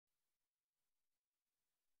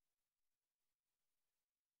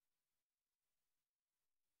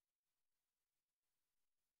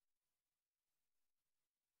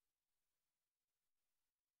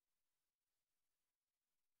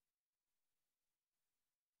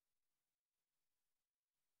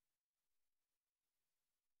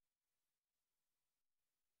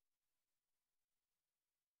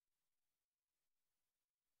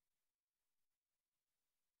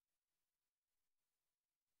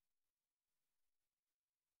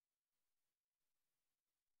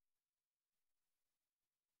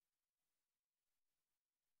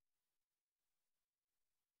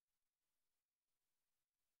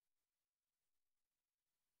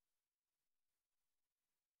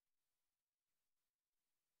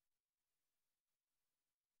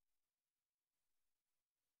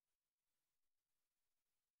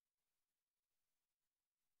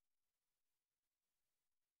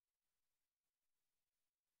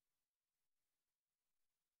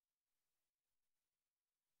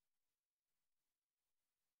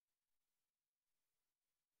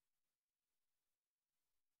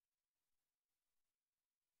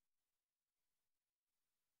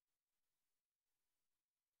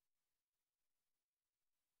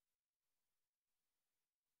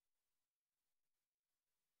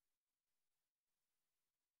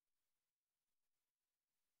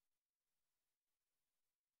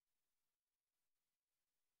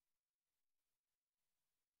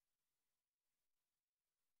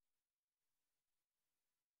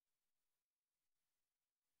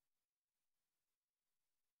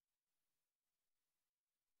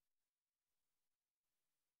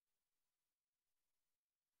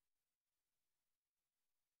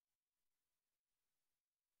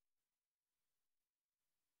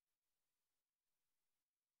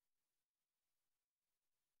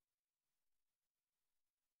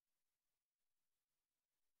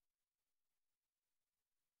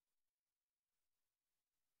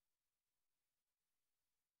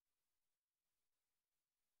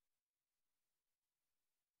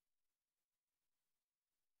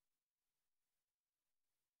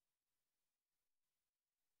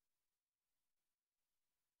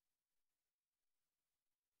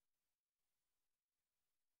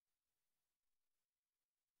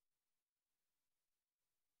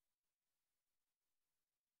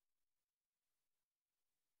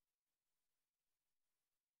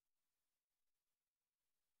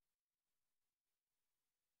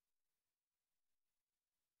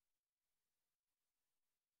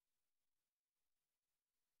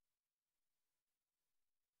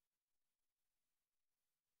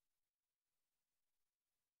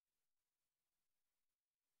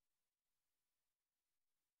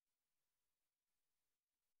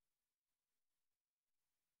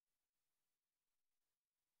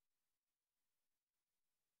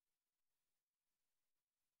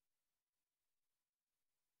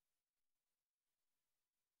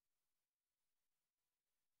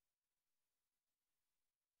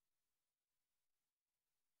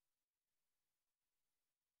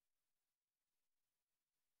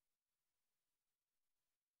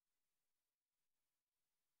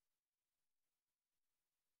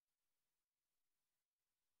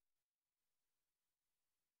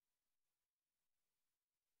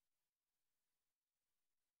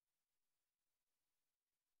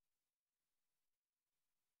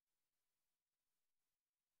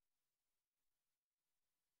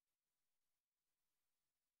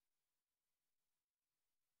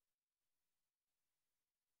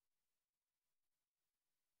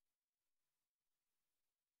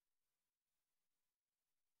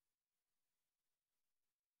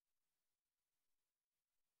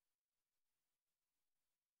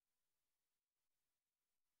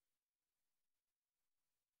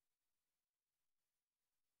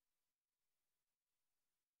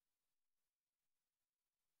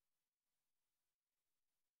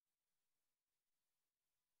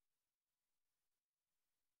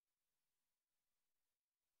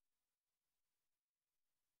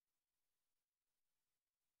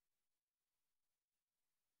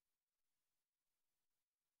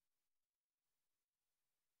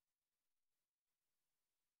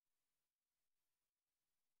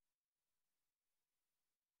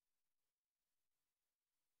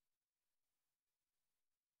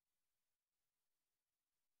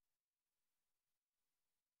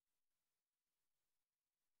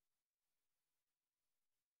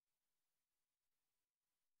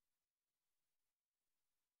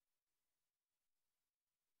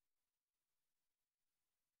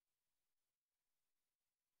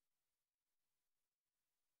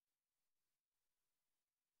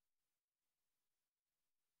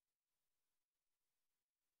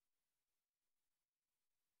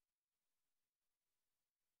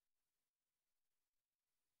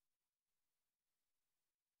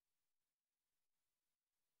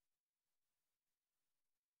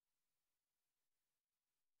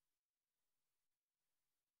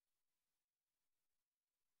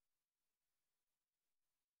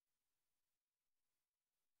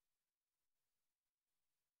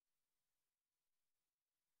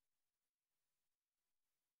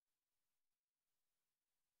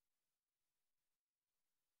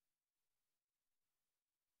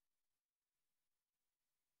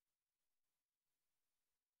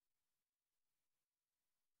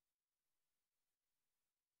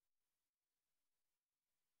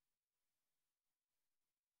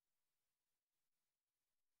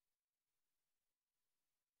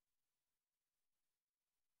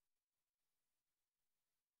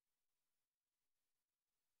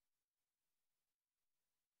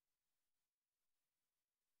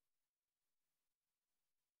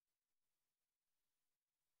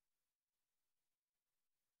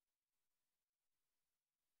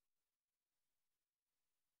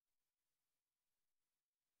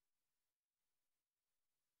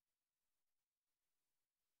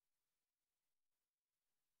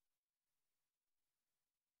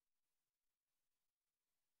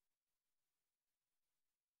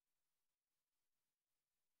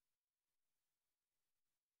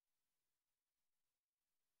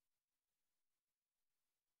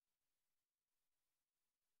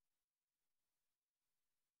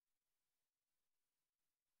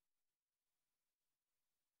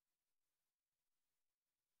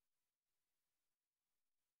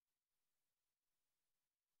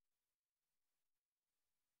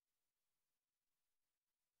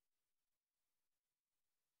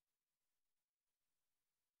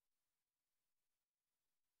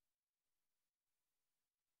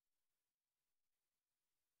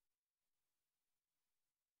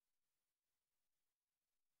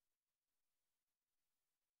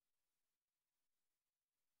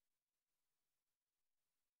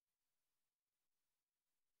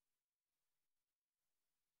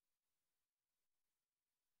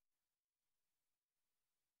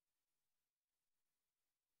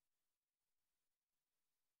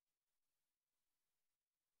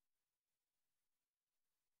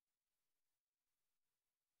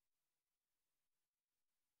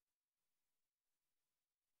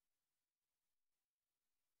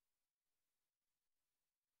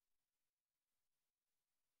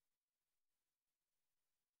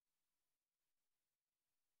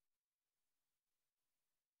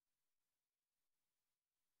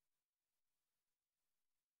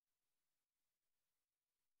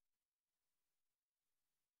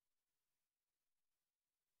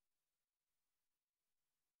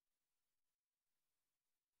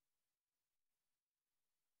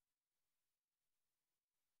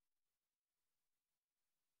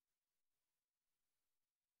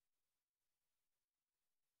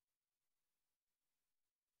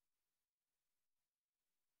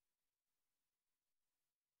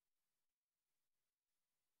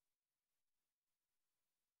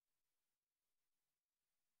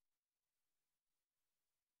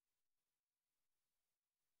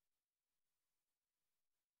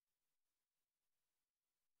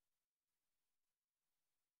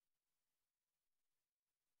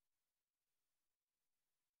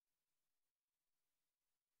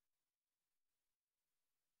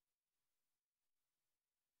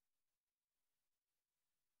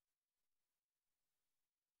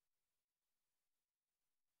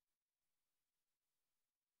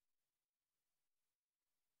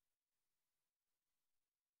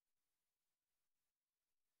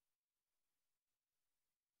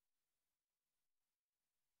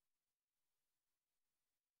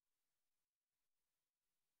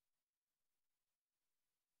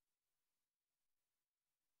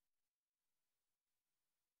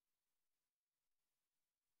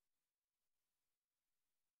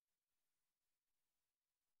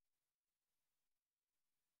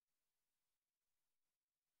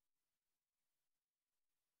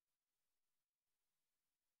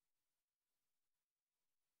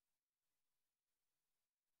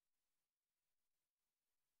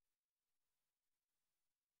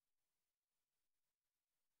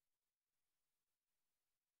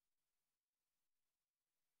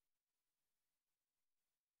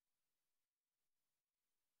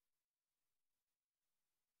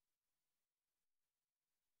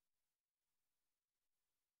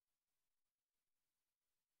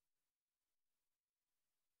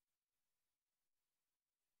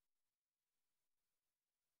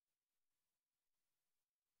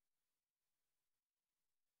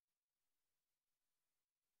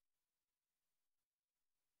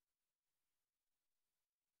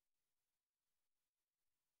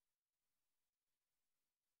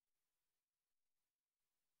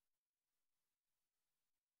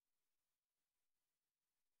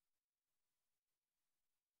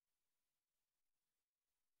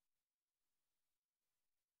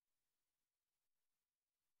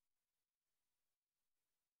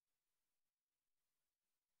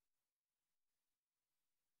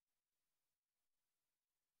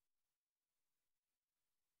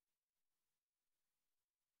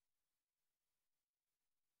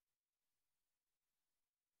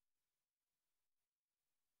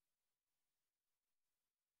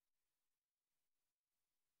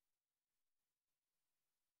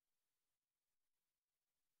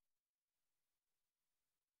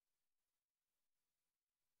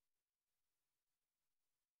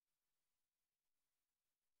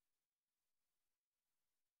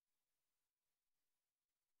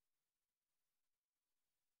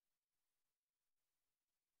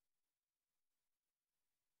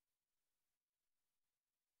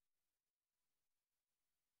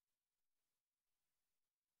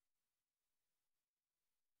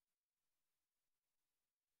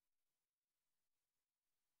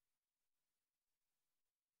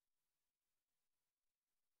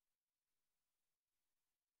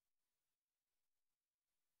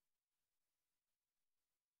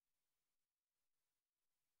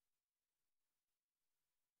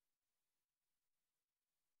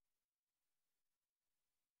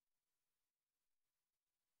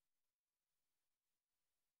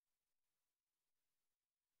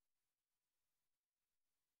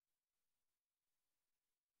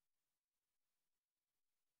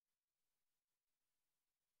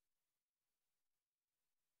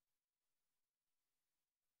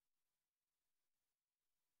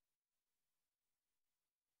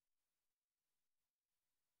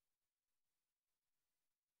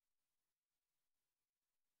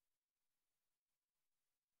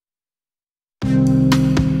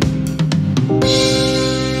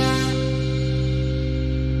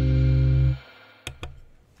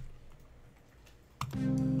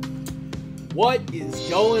What is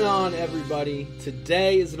going on, everybody?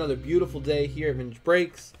 Today is another beautiful day here at Vintage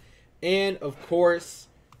Breaks, and of course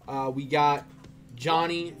we got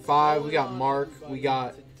Johnny 5, we got Mark, we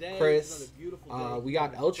got Chris, we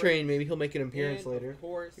got L Train. Maybe he'll make an appearance later.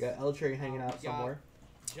 We got L Train hanging out somewhere.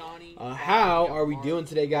 How are we doing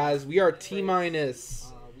today, guys? We are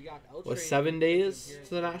T-minus 7 days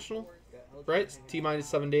to the National, right? T-minus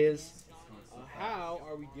 7 days. How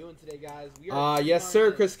are we doing today, guys? Yes,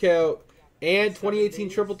 sir, Chris Ko. And 2018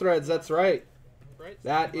 Triple Threads, that's right.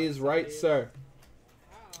 That is right, sir.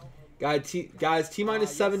 Guys, T-minus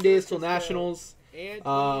 7 days till Nationals. It's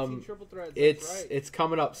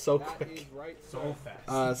coming up so quick. So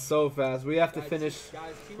fast. We have to finish,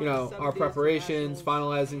 our preparations,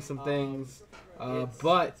 finalizing some things.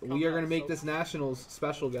 But we are going to make this Nationals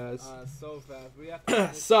special, guys.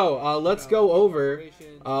 So, let's go over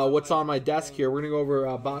what's on my desk here. We're going to go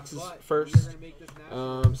over boxes first.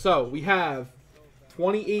 So, we have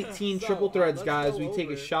 2018 Triple Threads, guys. We take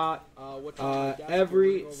a shot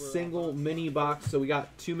every single mini box. So, we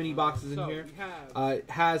got 2 mini boxes in here. It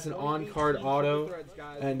has an on-card auto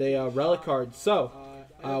and a relic card. So,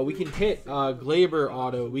 we can hit Glaber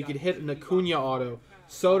auto. We could hit an Acuna auto.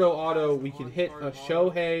 Soto auto, we could hit a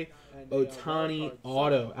Shohei Ohtani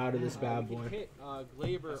auto out of this bad boy.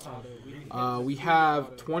 We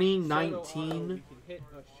have 2020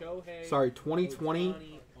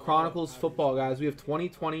 Chronicles football, guys. We have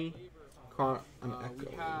 2020 We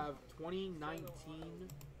have 2019.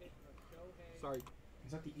 Sorry. Is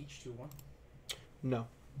that the H2 one? No.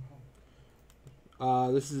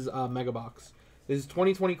 This is Mega Box. This is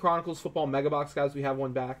 2020 Chronicles football Mega Box, guys. We have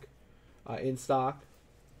one back in stock.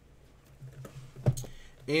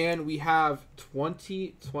 And we have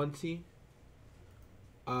 2020.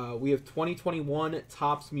 We have 2021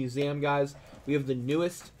 Topps Museum, guys. We have the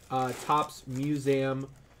newest Topps Museum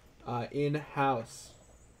in-house.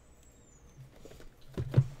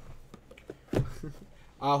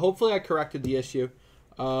 Hopefully I corrected the issue.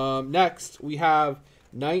 Next, we have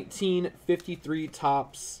 1953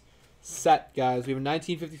 Topps set, guys. We have a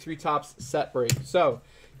 1953 Topps set break. So,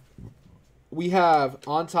 we have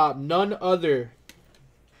on top none other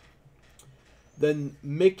than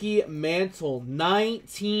Mickey Mantle,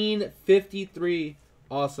 1953.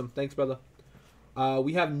 Awesome. Thanks, brother.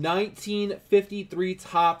 We have 1953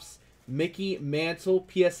 Topps Mickey Mantle,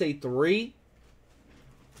 PSA 3.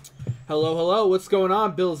 Hello, hello. What's going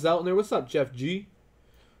on? Bill Zeltner. What's up, Jeff G?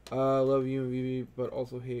 Love you and VV, but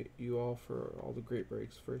also hate you all for all the great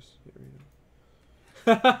breaks. First,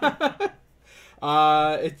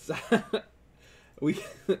 it's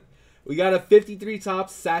we got a 53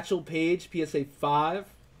 Topps Satchel Paige, PSA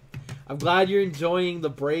 5. I'm glad you're enjoying the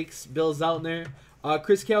breaks, Bill Zeltner.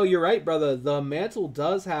 Chris Kell, you're right, brother. The Mantle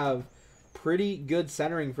does have pretty good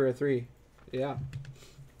centering for a 3. Yeah.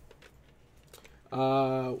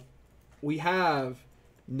 We have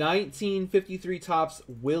 1953 Topps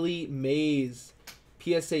Willie Mays,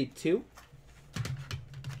 PSA 2.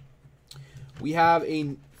 We have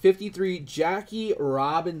a 53 Jackie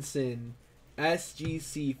Robinson,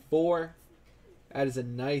 SGC 4. That is a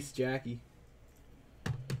nice Jackie.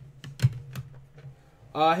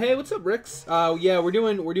 Hey, what's up, Ricks? Yeah, we're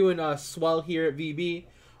doing swell here at VB.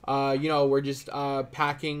 We're just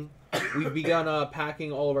packing. We've begun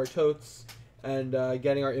packing all of our totes and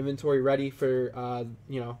getting our inventory ready for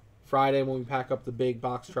Friday when we pack up the big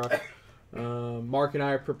box truck. Mark and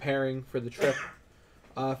I are preparing for the trip.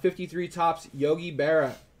 53 Topps Yogi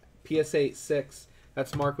Berra, PSA 6.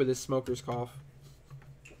 That's Mark with his smoker's cough.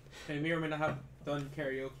 Hey, may or may not have done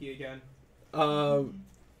karaoke again.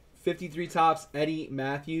 53 Topps Eddie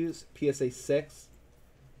Matthews, PSA 6.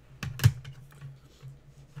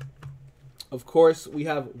 Of course, we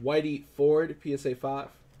have Whitey Ford, PSA 5.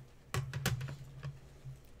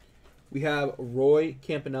 We have Roy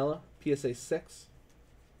Campanella, PSA 6.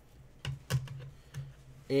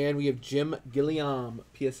 And we have Jim Gilliam,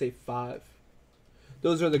 PSA 5.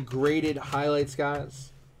 Those are the graded highlights,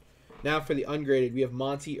 guys. Now for the ungraded, we have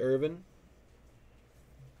Monty Irvin.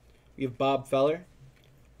 We have Bob Feller.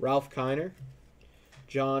 Ralph Kiner.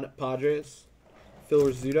 John Padres. Phil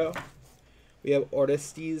Rizzuto. We have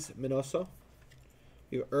Orestes Minoso.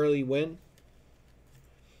 We have Early Wynn.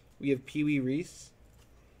 We have Pee Wee Reese.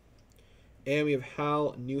 And we have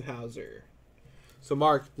Hal Newhouser. So,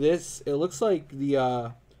 Mark, it looks like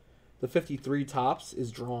the 53 Topps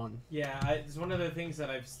is drawn. Yeah, it's one of the things that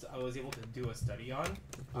I was able to do a study on.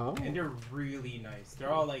 Oh. And they're really nice.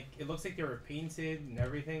 They're all like, it looks like they were painted and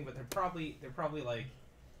everything, but they're probably like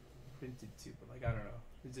printed too. But like, I don't know.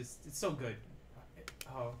 It's so good.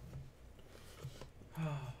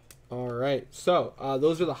 All right. So,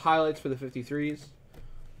 those are the highlights for the 53s.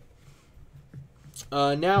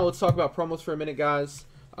 Now, let's talk about promos for a minute, guys.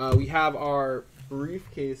 We have our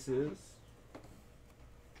briefcases.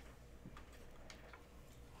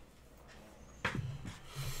 Let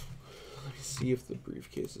me see if the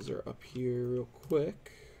briefcases are up here real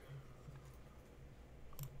quick.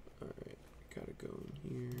 Alright, gotta go in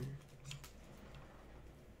here.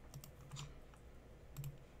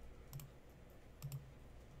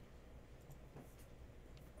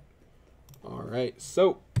 Alright,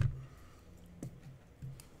 so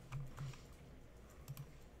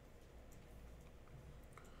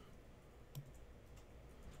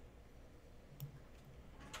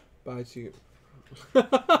buy two.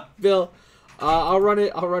 Bill, I'll run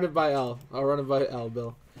it by L. I'll run it by L,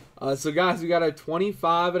 Bill. So guys, we got our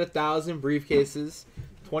 25 at 1,000 briefcases.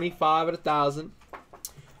 25 at 1,000.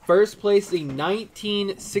 First place, a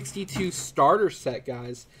 1962 starter set,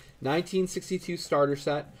 guys. 1962 starter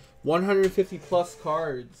set. 150 plus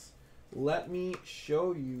cards. Let me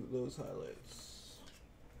show you those highlights.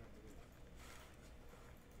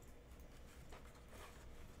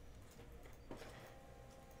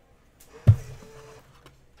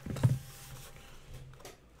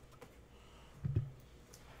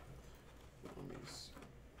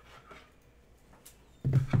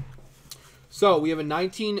 So we have a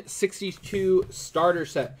 1962 starter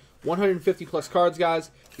set. 150 plus cards,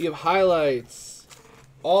 guys. We have highlights.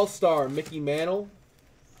 All-Star Mickey Mantle.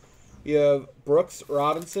 We have Brooks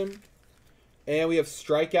Robinson. And we have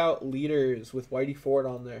strikeout leaders with Whitey Ford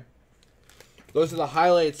on there. Those are the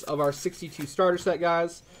highlights of our 62 starter set,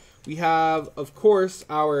 guys. We have, of course,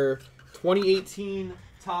 our 2018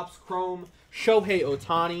 Topps Chrome Shohei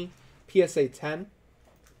Ohtani PSA 10.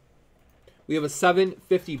 We have a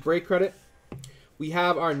 750 break credit. We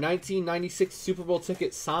have our 1996 Super Bowl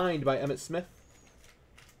ticket signed by Emmitt Smith.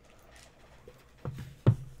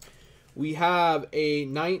 We have a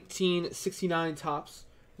 1969 Topps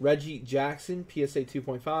Reggie Jackson PSA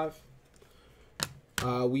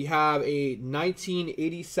 2.5. We have a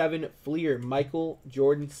 1987 Fleer Michael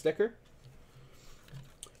Jordan sticker.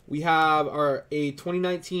 We have a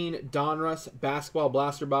 2019 Donruss Basketball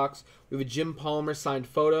Blaster Box. We have a Jim Palmer signed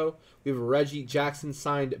photo. We have a Reggie Jackson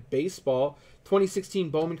signed baseball.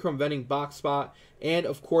 2016 Bowman Chrome Vending Box Spot. And,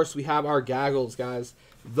 of course, we have our Gaggles, guys.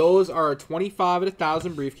 Those are our 25 at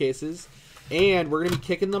 1,000 briefcases. And we're going to be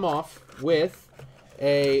kicking them off with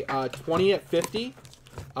a 20 at 50.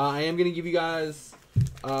 I am going to give you guys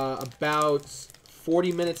about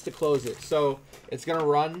 40 minutes to close it. So it's going to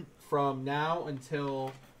run from now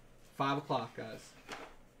until 5 o'clock, guys.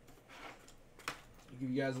 Give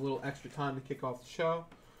you guys a little extra time to kick off the show.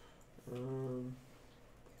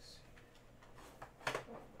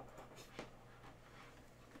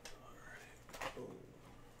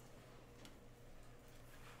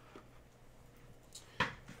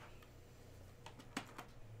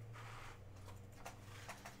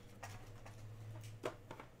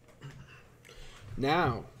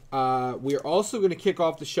 Now, we're also going to kick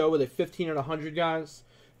off the show with a 15 at 100, guys.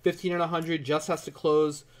 15 at 100 just has to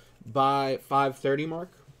close by 5:30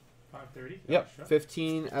 mark. 5:30? Yep, Oh, sure.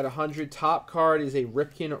 15 at 100. Top card is a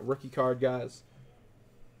Ripken rookie card, guys.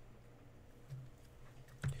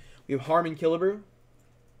 We have Harmon Killebrew.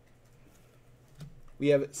 We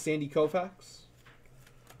have Sandy Koufax.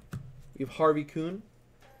 We have Harvey Kuhn.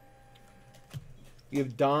 We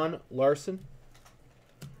have Don Larson.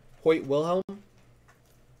 Hoyt Wilhelm.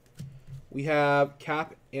 We have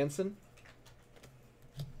Cap Anson.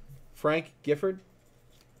 Frank Gifford.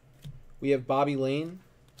 We have Bobby Lane.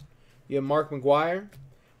 We have Mark McGuire.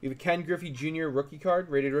 We have a Ken Griffey Jr. rookie card,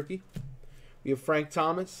 rated rookie. We have Frank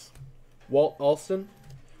Thomas. Walt Alston.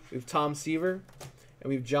 We have Tom Seaver. And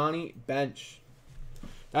we have Johnny Bench.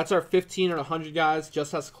 That's our 15 and 100, guys.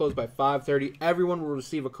 Just has to close by 5:30. Everyone will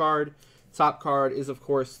receive a card. Top card is, of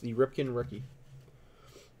course, the Ripken rookie.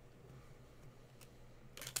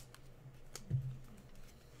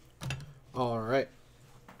 All right.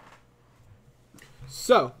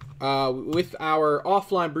 So, with our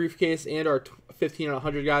offline briefcase and our 15 and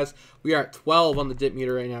 100, guys, we are at 12 on the dip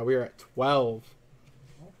meter right now. We are at 12.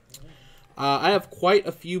 I have quite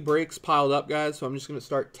a few breaks piled up, guys, so I'm just going to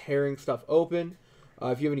start tearing stuff open.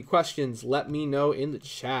 If you have any questions, let me know in the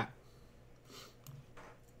chat.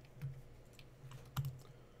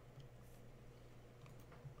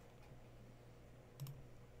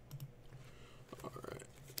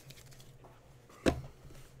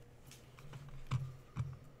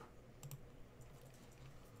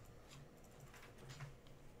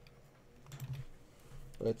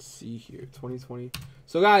 Let's see here, 2020.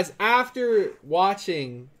 So, guys, after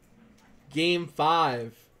watching Game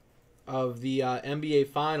 5 of the NBA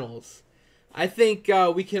Finals. I think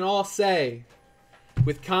we can all say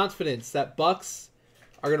with confidence that Bucks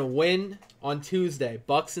are going to win on Tuesday.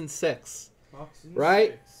 Bucks in 6. Bucks in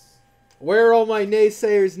Right? 6. Where are all my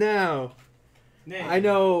naysayers now? Nay. I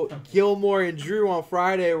know Gilmore and Drew on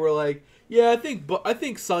Friday were like, yeah, I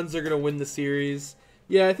think Suns are going to win the series.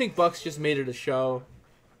 Yeah, I think Bucks just made it a show.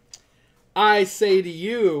 I say to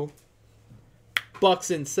you,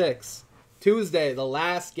 Bucks in 6. Tuesday, the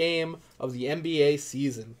last game of the NBA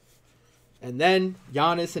season. And then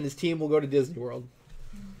Giannis and his team will go to Disney World.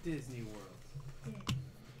 Disney World.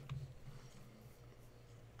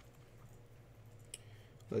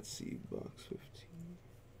 Let's see, Bucks 15.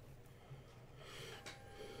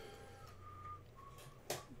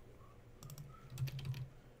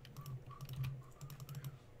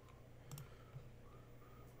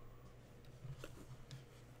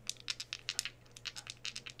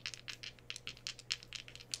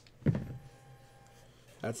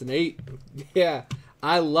 That's an 8. Yeah,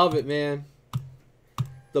 I love it, man.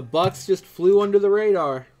 The Bucks just flew under the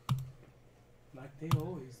radar. Like they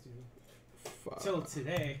always do. Fuck. Till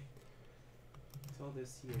today. Till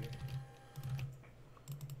this year.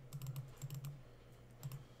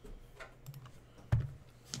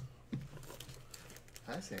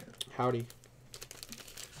 Hi, Sam. Howdy.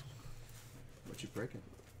 What you breaking?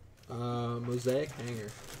 Mosaic hanger.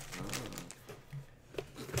 Oh.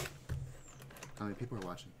 How many people are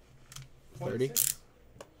watching? 30. 26?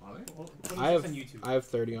 Are they? Well, I 26 have on YouTube. I have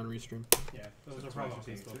 30 on Restream. Yeah, those So are probably on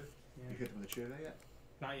 26 Facebook. too? Yeah. You hit them with the cheer yet?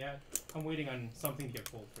 Not yet. I'm waiting on something to get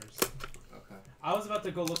pulled first. Okay. I was about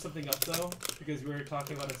to go look something up though, because we were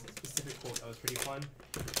talking about a specific quote that was pretty fun.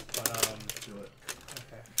 But Do it.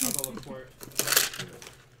 okay, I'll go look for it. Do it.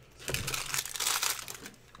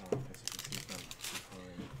 As you can see from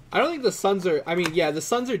I don't think the Suns are. I mean, yeah, the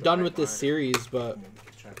Suns are done with this series, but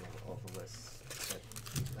keep track of all the lists.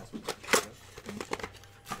 That's what you do.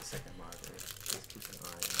 The second monitor. Just keep an eye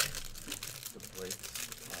on the breaks,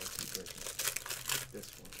 the policy breaking. This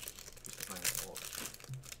one, keep an eye on all.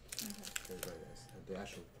 They're very nice. And the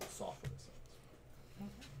actual software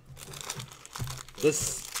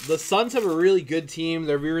sounds. the Suns have a really good team.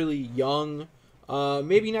 They're really young.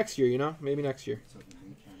 Maybe next year, you know, maybe next year. So the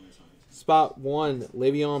main cameras on these Spot 1,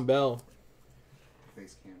 Le'Veon Bell.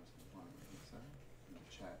 face cameras on the bottom right hand side. In the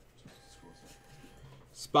chat, just scroll up.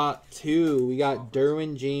 Spot 2, we got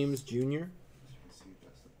Derwin James Jr. As you can see,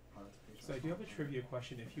 that's the product page. So I do have a trivia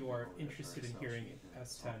question. If you are interested in hearing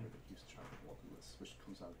S10, Which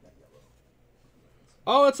comes out of that yellow.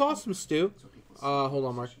 Oh, that's awesome, Stu. So people Hold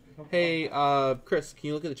on, Mark. Hey, Chris, can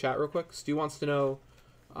you look at the chat real quick? Stu wants to know,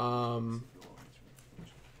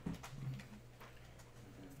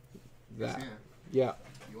 that. Sam, Yeah,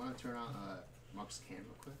 you want to turn on Mark's cam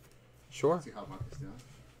real quick? sure. See how Mark is doing?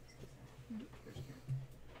 There's your cam.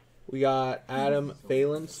 We got Adam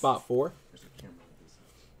Phelan, spot 4. There's a camera on this side.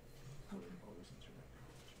 So we always interact.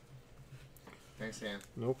 Thanks, Sam.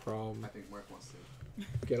 No I problem. think Mark wants to.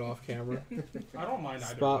 Get off camera. I don't mind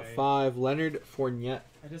either Spot way. 5, Leonard Fournette.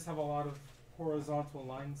 I just have a lot of horizontal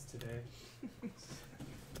lines today.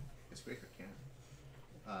 It's great for cam.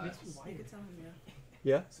 Makes me You white. could tell him, yeah.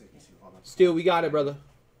 Yeah? So you can see all that. Stu, we got it, brother.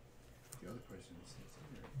 The other person is sits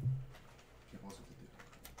in here. Can also do that.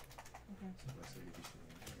 Okay. So let's say you do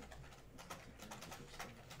something here.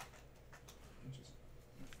 And just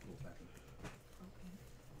go back and Okay.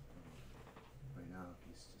 right now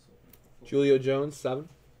he's just opening for Julio Jones, 7.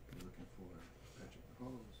 We're looking for Patrick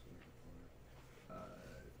Mahomes. We're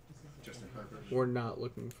looking for Justin Herbert. We're not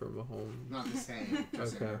looking for Mahomes. Not the same.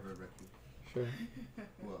 Justin Okay. Herbert, Ricky. Sure.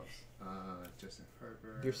 Who else? Justin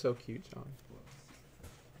Herbert. You're so cute, John. Who else?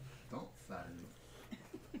 Don't flatter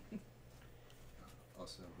me.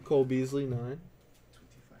 Also, we Cole have Beasley, 9. 25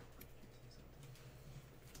 briefcases.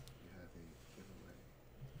 We have a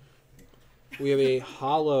giveaway. We have a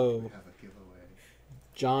hollow We have a giveaway.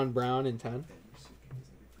 John Brown in 10. And your suitcase,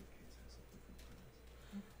 every briefcase has a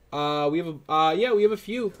different prize. We have we have a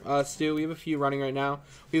few, Stu. We have a few running right now.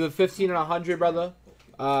 We have a 15 and 100, brother.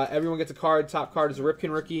 Everyone gets a card. Top card is a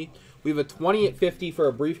Ripken rookie. We have a 20 at 50 for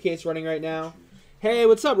a briefcase running right now. Hey,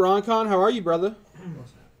 what's up, Roncon? How are you, brother?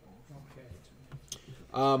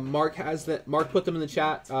 Okay. Mark has that. Mark put them in the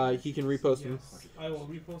chat. He can repost them. Yes. I will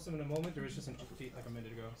repost them in a moment. There was just an update like a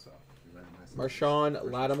minute ago, so. We randomize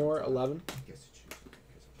Marshawn Lattimore, 11. Gets to choose.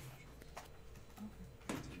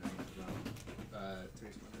 Tonight around,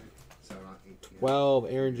 today's Monday, so around 8 p.m. 12,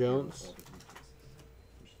 Aaron All Jones. the briefcases.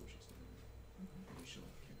 Which is we show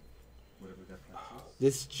whatever that price is.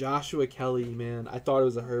 This Joshua Kelly, man. I thought it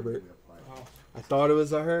was a Herbert. We apply it. Wow. I thought it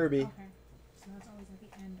was a Herbie. Okay. So that's always at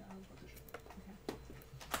the end of. Okay.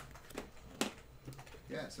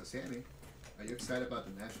 Yeah, so Sammy, are you excited about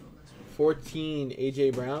the National next week? 14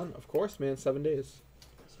 AJ Brown, of course, man. 7 days.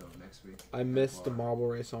 So next week. I missed the marble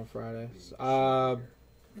race on Friday. This is Chicago.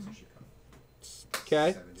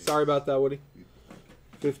 Okay. 7 days. Sorry about that, Woody.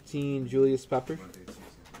 15 Julius Pepper. Monday, Tuesday,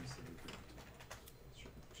 Wednesday,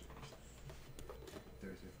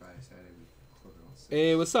 Thursday, Friday, Saturday, we close it on 6.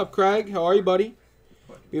 Hey, what's up, Craig? How are you, buddy?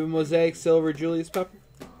 We have a Mosaic Silver Julius Pepper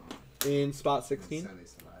in spot 16.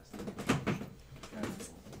 Sunday's the last day.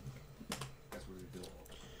 That's where we do all.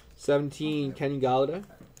 17 Kenny Galladay.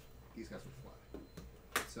 These guys will fly.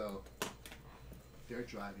 So they're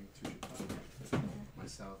driving to Chicago.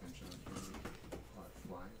 Myself and John Kennedy are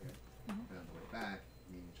flying there. And on the way back,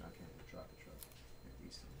 me and John Kennedy drop the truck and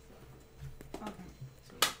Easton will fly. Okay.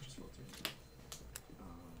 So just rotating.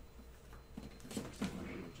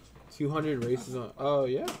 Just 200 races on. Oh,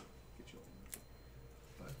 yeah. get you all.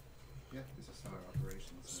 But yeah, this is our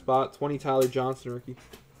operations. Spot 20 Tyler Johnson, rookie.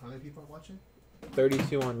 How many people are watching?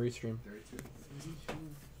 32 on Restream. 32.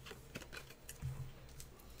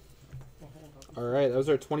 All right, that was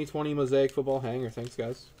our 2020 Mosaic Football hanger. Thanks,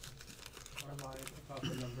 guys. I lied about the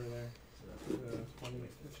number there. So that's The 20.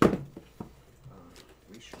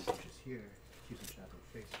 we should just here. Keep the chat on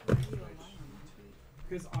Facebook.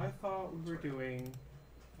 Because I thought we were doing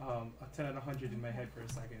a 10 and 100 in my head for a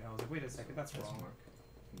second. And I was like, wait a second, that's wrong. Mark.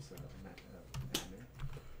 He's Matt.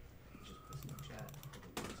 He just puts in the chat.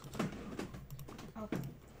 Okay.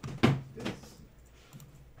 This.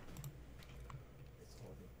 It's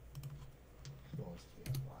all the loans to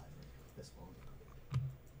be live. This one.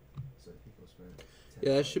 So people spend.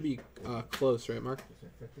 Yeah, that should be close, right, Mark?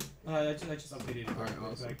 I just updated it. All right, It's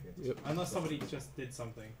awesome. like- Yep. Unless somebody just did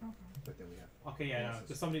something. Okay. But then we have. Okay, yeah, no,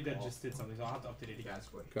 just somebody that just did something, so I'll have to update it again.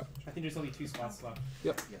 That's what. Okay. I think there's only 2 spots left.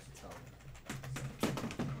 You have to tell them.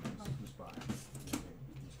 Who's buying, and then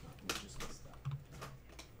who's not, who's just gets stuff.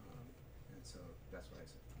 And so that's why I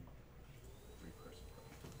said 3-person.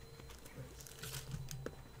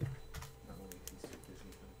 Not only he's too busy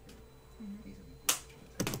for the thing, he's gonna be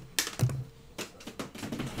trying to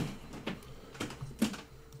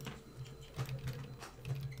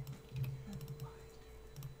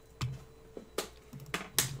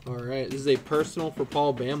All right, this is a personal for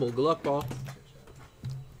Paul Bamble. Good luck, Paul. Okay.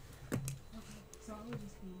 So I would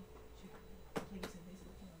just be Chicago. Like you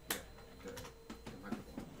said, basically. the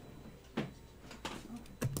microphone.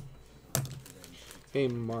 Hey,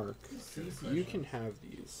 Mark, you can have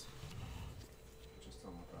these. Just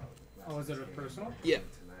tell them about Oh, is it a last night's personal? game Yeah.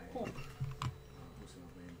 tonight, Cool. who's gonna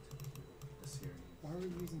win the series, Why are we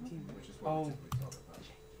using team? which is what Oh. we typically talk about.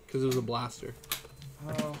 Because it was a blaster.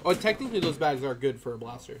 Oh, Oh, technically those bags are good for a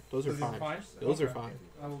blaster. Those are those are fine. fine? Those are Okay. fine.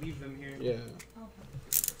 I'll leave them here. Yeah. Okay.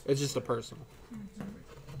 It's just a personal. So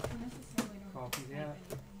necessarily don't Coffee, have to yeah.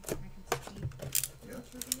 type anything. I can see Yeah.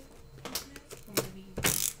 which would be business, or maybe you can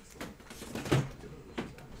just-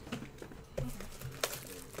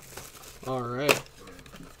 Okay. All right.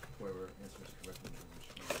 Whoever answers correctly.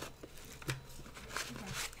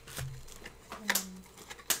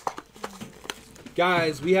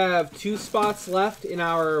 Guys, we have 2 spots left in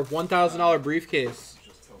our $1,000 briefcase.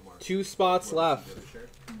 Just tell Mark. 2 spots whoever's left. the other shirt,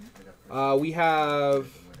 I got We have the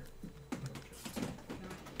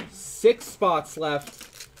winner. 6 spots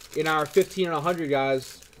left in our 15 and 100,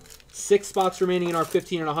 guys. 6 spots remaining in our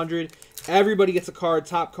 15 and 100. Everybody gets a card.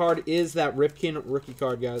 Top card is that Ripken rookie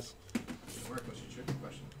card, guys. Mark, what's your tricky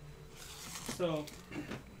question? So,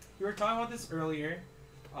 we were talking about this earlier.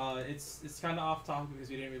 It's kind of off topic because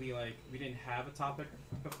we didn't have a topic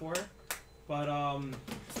before, but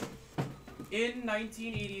in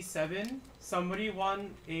 1987 somebody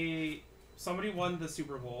won the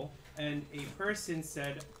Super Bowl, and a person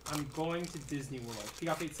said, "I'm going to Disney World." He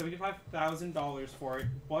got paid $75,000 for it.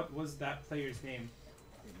 What was that player's name?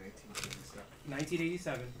 In 1987.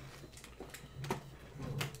 1987.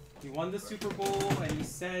 He won the Super Bowl, and he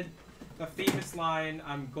said the famous line,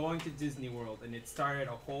 "I'm going to Disney World," and it started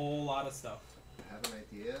a whole lot of stuff. I have an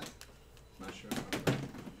idea. Not sure if I'm right.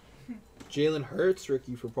 Jalen Hurts,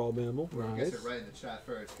 rookie for Paul Bamble. Whoever Nice. gets it right in the chat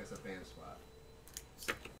first gets a BAM spot.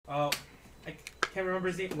 Oh, I can't remember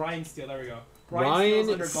his name. Ryan Steele. There we go. Steele's Ryan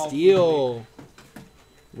under golf Steele.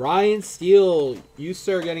 Ryan Steele, you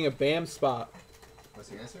sir getting a BAM spot. What's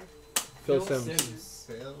the answer? Phil Phil Simms.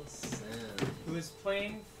 Phil Simms. Who was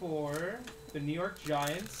playing for the New York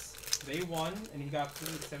Giants. They won, and he got paid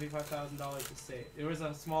 $75,000 to stay. There was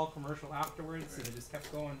a small commercial afterwards, and it just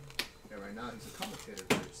kept going. Yeah, right now he's a commentator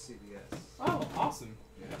for CBS. Oh, awesome.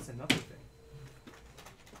 Yeah. That's another thing.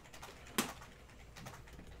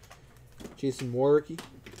 Jason Moore, rookie.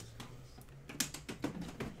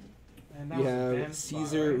 And that You was a have damn spot,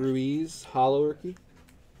 Caesar right? Ruiz, hollow rookie.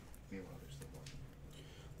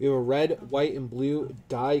 We have a red, white, and blue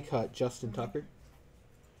die cut Justin Tucker.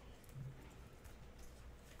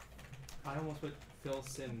 I almost put Phil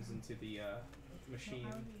Sims into the machine.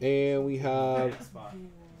 And we have Spot.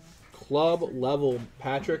 club level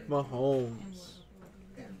Patrick Mahomes.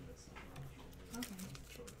 And this Okay.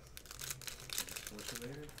 choice. What's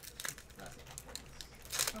related? That's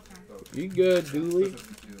a Okay. You good, Dooley?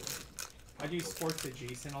 I do sports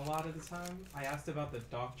adjacent a lot of the time. I asked about the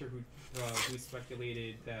doctor who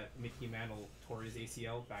speculated that Mickey Mantle tore his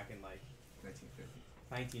ACL back in like 1950.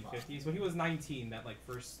 1950s. When he was 19, that like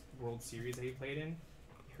first World Series that he played in,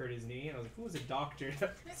 he hurt his knee, and I was like, who was a doctor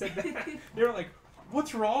that said that? They were like,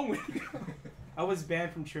 what's wrong with you? I was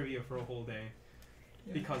banned from trivia for a whole day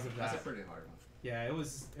because of That's a that. pretty hard one. Yeah, it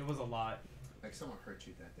was a lot. Like someone hurt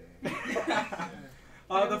you that day.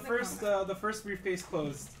 Yeah. The first briefcase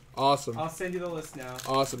closed. Awesome. I'll send you the list now.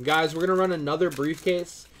 Awesome. Guys, we're going to run another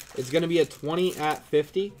briefcase. It's going to be a 20 at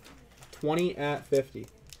 50. 20 at 50.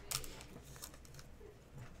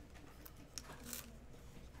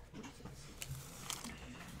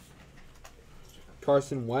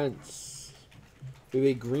 Carson Wentz. We have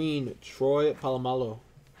a green Troy Polamalu.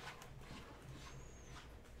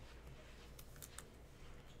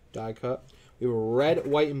 Die cut. We have a red,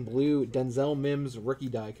 white, and blue Denzel Mims rookie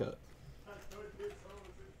die cut.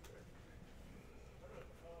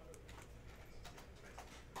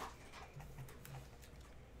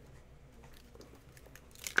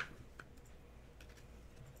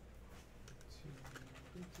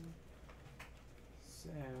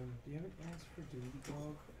 Sam, do you have an answer for Dooley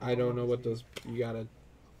Dog? I don't know what those. You gotta.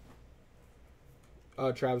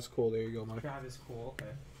 Travis Cole. There you go, Mike. Travis Cole.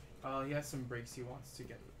 Okay. He has some breaks he wants to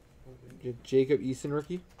get open. Jacob Eason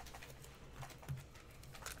rookie.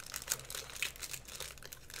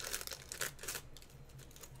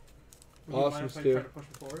 Would you Awesome, mind if I Stu. try to push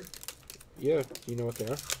them forward? Yeah. Do you know what they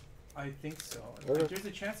are? I think so. Okay. There's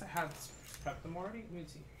a chance I have prepped them already. Let me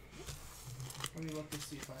see. Let me look to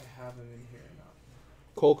see if I have them in here or not.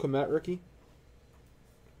 Cole Kmet rookie.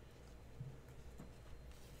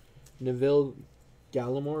 Neville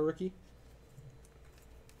Gallimore rookie.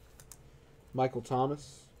 Michael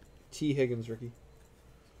Thomas. T. Higgins rookie.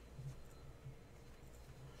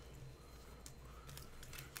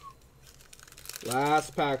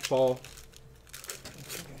 Last pack, Paul. I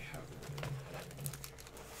think I have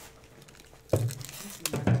them.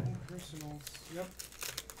 These are my own personals. Yep.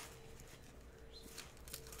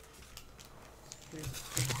 Here's a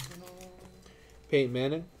personal. Peyton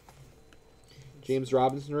Manning. James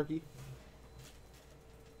Robinson rookie.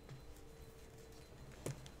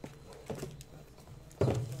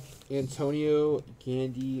 Antonio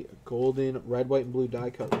Gandy Golden red, white, and blue die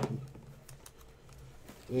cut rookie.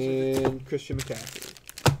 And Christian McCaffrey.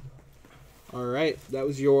 All right, that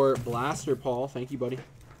was your blaster, Paul. Thank you, buddy.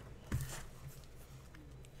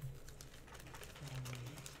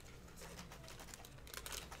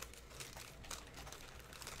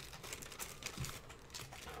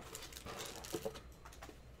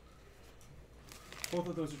 Both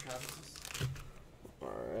of those are Travis's. All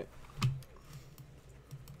right.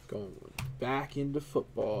 Going back into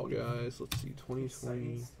football, guys. Let's see. 2020.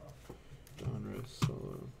 Exciting stuff. Donruss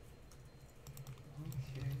Solo.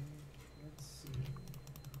 Okay, let's see.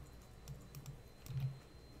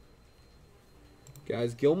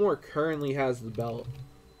 Guys, Gilmore currently has the belt.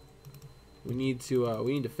 We need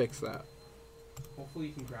to fix that. Hopefully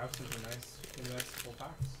you can grab something nice in the next full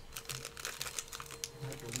packs.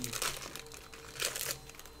 I believe.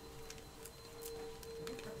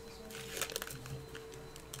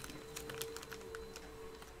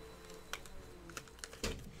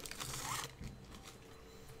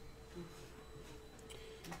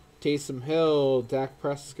 Taysom Hill, Dak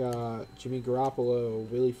Prescott, Jimmy Garoppolo,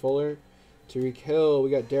 Willie Fuller, Tyreek Hill.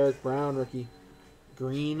 We got Derek Brown, rookie.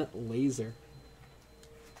 Green laser.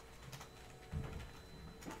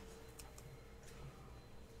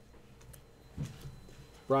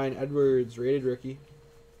 Brian Edwards, rated rookie.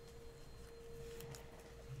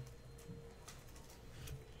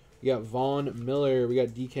 We got Vaughn Miller. We got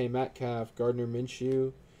DK Metcalf, Gardner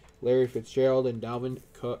Minshew, Larry Fitzgerald, and Dalvin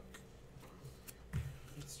Cook.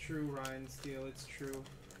 It's true, Ryan Steele. It's true.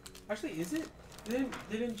 Actually, is it? Didn't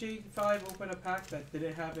J5 open a pack that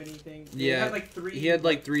didn't have anything? It Yeah, had like three. He had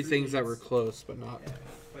like three things that were hits. close, but not Yeah,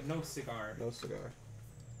 but no cigar. no cigar.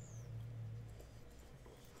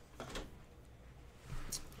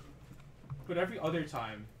 But every other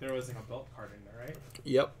time there was like a belt card in there, right?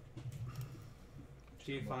 Yep.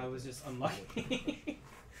 J5 was just unlucky.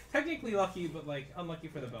 Technically lucky, but like unlucky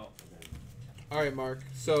for the belt. All right, Mark.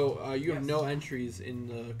 So you have Yes. no entries in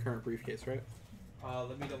the current briefcase, right?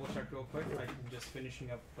 Let me double check real quick. I'm just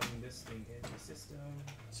finishing up putting this thing in the system.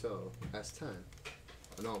 So S10.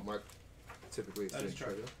 I know Mark typically is That doing is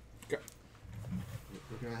correct. trivia. Okay.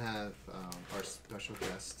 We're gonna have our special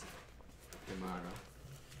guest, Imara,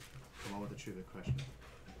 come on with a trivia question.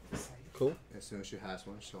 Cool. As soon as she has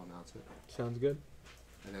one, she'll announce it. Sounds good.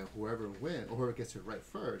 And then whoever gets it right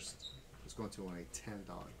first is going to win a $10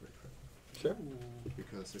 gift card Sure.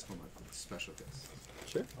 because it's from my special guest.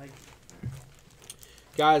 Sure. Like,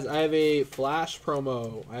 Guys, I have a flash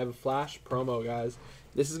promo. Guys.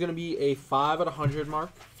 This is going to be a 5 out of 100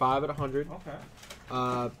 mark. 5 out of 100.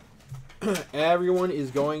 okay. Everyone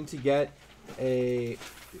is going to get a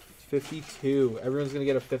 52. Everyone's going to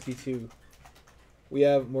get a 52. We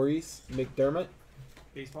have Maurice McDermott.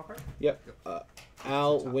 Baseball card? Yep.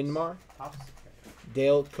 Al Tops. Windmar. Tops? Okay.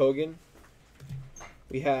 Dale Kogan.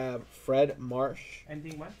 We have Fred Marsh.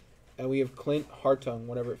 Ending when? And we have Clint Hartung,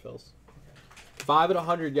 whatever it fills. 5 out of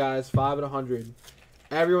 100, guys. 5 out of 100.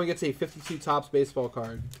 Everyone gets a 52 Tops baseball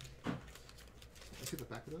card. Let's see the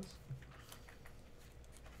back of those.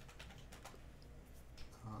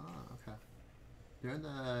 Ah, okay. They're in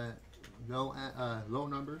the low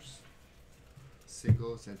numbers,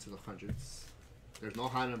 singles into the hundreds. There's no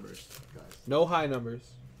high numbers, guys. No high numbers.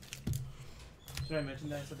 Should I mention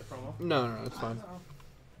that I said the promo? No, it's fine. Oh,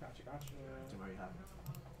 gotcha. Don't worry, you have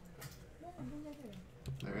Yeah, I think I do.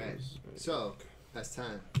 it. All right. So that's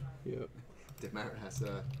time. Yep. Demara has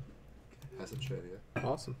a trivia.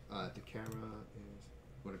 Awesome. The camera is.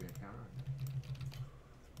 Want to be on camera?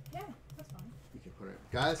 Yeah, that's fine. You can put it.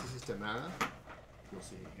 Guys, this is Demara. You'll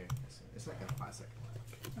see it here. It's like a 5 second.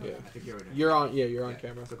 Yeah. I think you're already. You're on. Yeah, you're on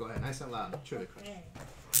camera. So go ahead, nice and loud. Trivia question. Okay.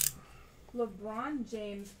 LeBron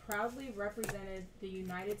James proudly represented the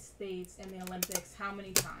United States in the Olympics how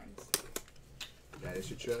many times? That is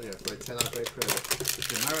your trivia for a 10 out of 8 credit.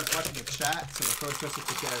 Demara's watching the chat, so the first person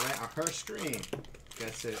to get it right on her screen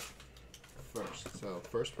gets it first. So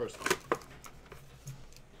first person.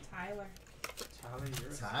 Tyler. Tyler,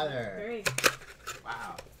 you're Tyler. 3.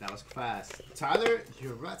 Wow, that was fast. Tyler,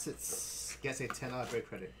 your ruts gets a 10 out of 8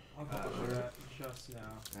 credit. I'll go for that just now.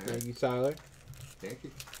 All right. Thank you, Tyler. Thank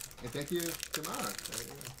you. And thank you, Demara. There you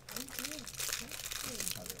go. Thank you.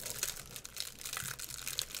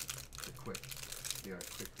 They're quick. They are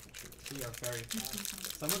quick to contribute. We are very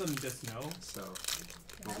fast. Some of them just know. So,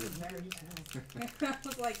 That was very fast. That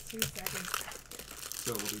was like 2 seconds.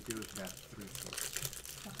 so what we do is we have 3 floors.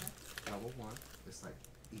 Okay. Level 1 is like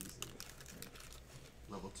easy. Right?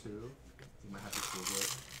 Level 2, you might have to Google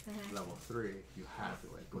it. Level 3, you have to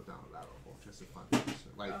like go down a rabbit hole just to find the answer.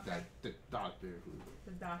 Like Okay. the doctor who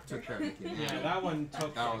The doctor. took care of the kid. Yeah, that one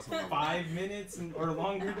took That was a like long 5 minutes or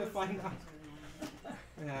longer to find out.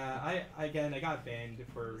 Yeah, I got banned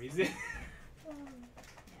for a reason.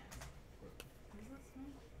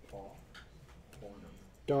 Paul.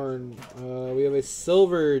 Darn. We have a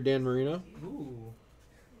silver Dan Marino. Ooh,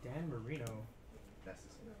 Dan Marino. That's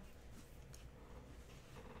the same.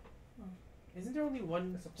 Isn't there only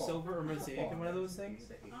one That's a Paul. silver or mosaic in one of those things?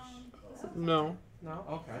 No. No?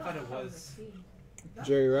 Okay, I thought it was.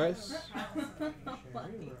 Jerry Rice.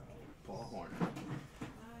 Paul Horner.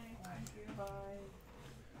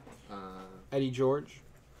 Eddie George.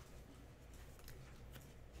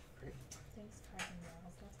 Thanks, Carson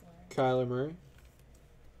Wells. That's why. Kyler Murray.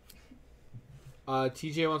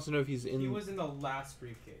 TJ wants to know if he's in. He was in the last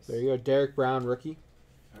briefcase. There you go. Derek Brown, rookie.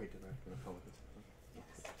 Alright, gonna come with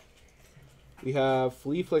this. We have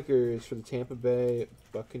Flea Flickers for the Tampa Bay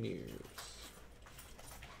Buccaneers.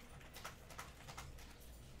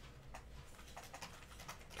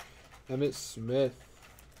 Emmett Smith.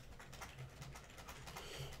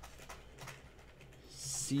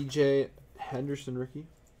 CJ Henderson, rookie.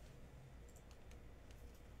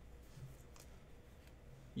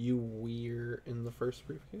 You were in the first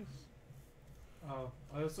briefcase? Oh,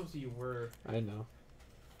 I was supposed to you were. I know.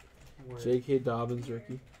 were. J.K. Dobbins,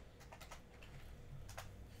 rookie.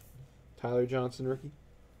 Tyler Johnson, rookie.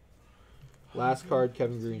 Last card,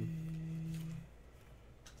 Kevin Green.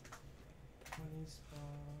 20 spot.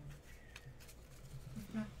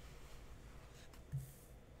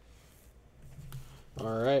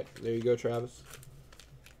 All right, there you go, Travis.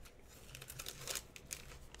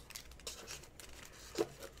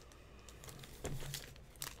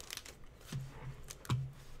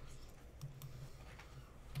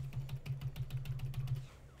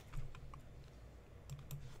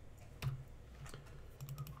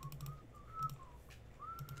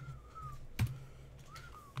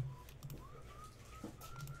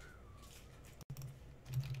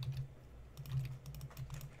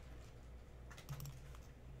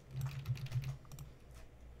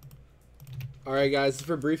 All right, guys. This is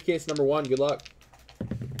for briefcase number 1. Good luck.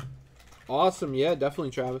 Awesome. Yeah,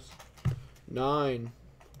 definitely, Travis. 9.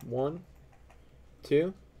 1,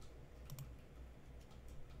 2,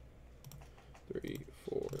 3,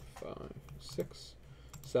 4, 5, 6,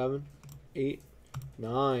 7, 8,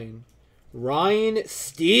 9. Ryan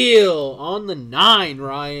Steele on the 9,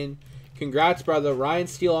 Ryan. Congrats, brother. Ryan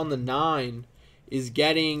Steele on the 9 is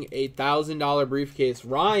getting a $1,000 briefcase.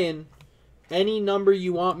 Ryan, any number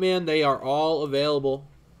you want, man, they are all available.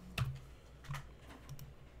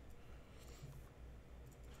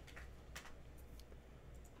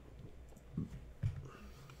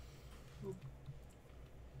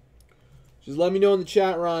 Just let me know in the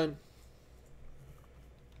chat, Ryan.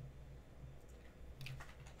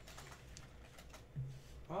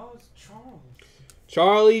 Oh, it's Charles.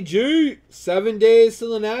 Charlie G. 7 days to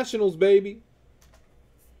the Nationals, baby.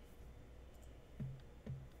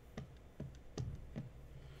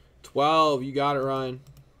 $12. You got it, Ryan.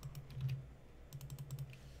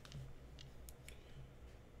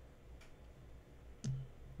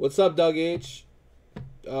 What's up, Doug H?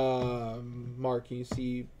 Mark, can you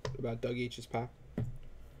see about Doug H's pack?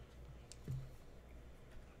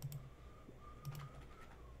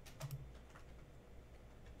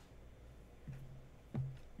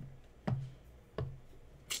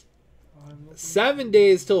 I'm looking- 7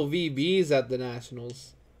 days till VB's at the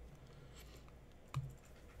Nationals.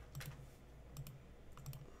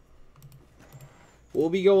 We'll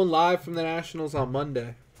be going live from the Nationals on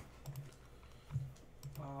Monday.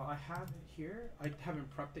 I have it here. I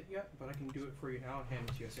haven't prepped it yet, but I can do it for you now and hand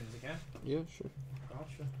it to you as soon as I can. Yeah, sure.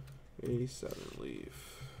 Gotcha. 87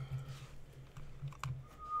 leaf.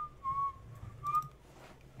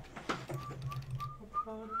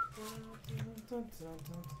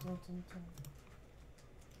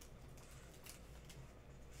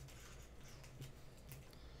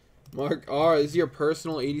 Mark R, this is your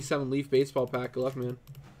personal 87 leaf baseball pack. Good luck, man.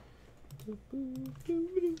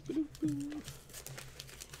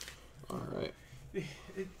 Alright.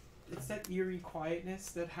 It's that eerie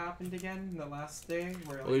quietness that happened again the last day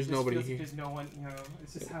where like, Well, there's it just nobody feels like here. there's no one, you know,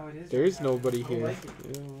 it's just how it is. There right is now. nobody I don't here. like it.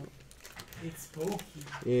 Yeah. It's spooky.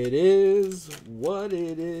 It is what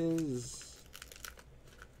it is.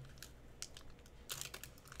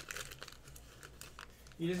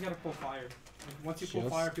 You just gotta pull fire. Like, once you pull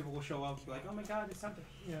Just- fire, people will show up and be like, oh my god, it's something,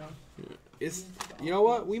 you know. It's, you know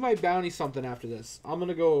what? We might bounty something after this. I'm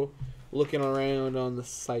gonna go looking around on the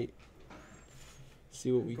site.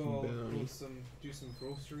 See what we can bounty. Do some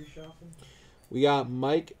grocery shopping. We got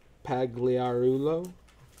Mike Pagliarulo.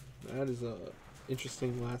 That is a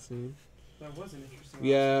interesting last name. That was an interesting. We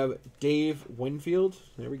have Dave Winfield.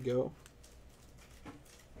 There we go.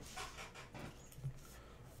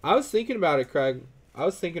 I was thinking about it, Craig. I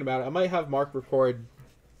was thinking about it. I might have Mark record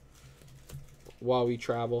while we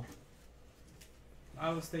travel. I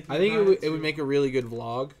was thinking. I think about it would too. make a really good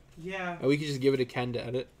vlog. Yeah, And we could just give it to Ken to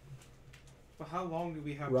edit. but how long do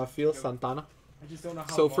we have? Rafael to go? Santana. I just don't know how.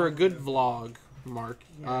 So for a long good we have. vlog, Mark,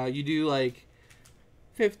 Yeah. you do like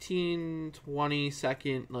 15, 20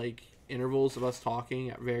 second like intervals of us talking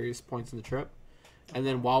at various points in the trip. And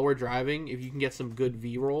then while we're driving, if you can get some good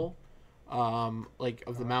V-roll, like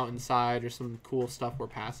of the mountainside or some cool stuff we're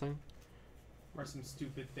passing. Or some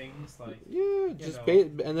stupid things like Yeah, just know.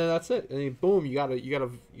 and then that's it. And then boom, you got a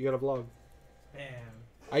vlog. bam,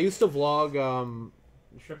 I used to vlog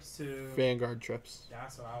trips to. Vanguard trips.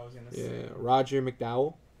 That's what I was gonna Yeah, say. Roger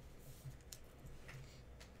McDowell.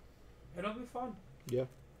 It'll be fun. Yeah.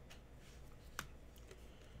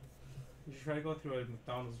 You should try to go through a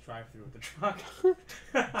McDonald's drive-through with the truck.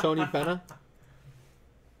 Tony Penna.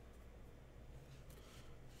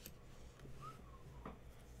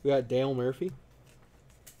 We got Dale Murphy.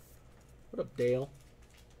 What up, Dale?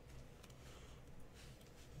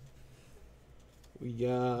 We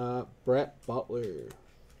got Brett Butler.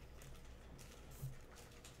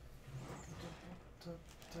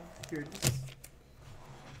 Here it is.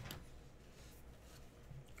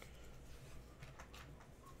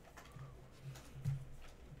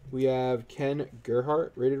 We have Ken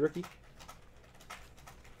Gerhart, rated rookie.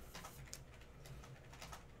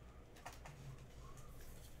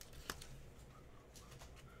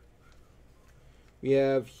 We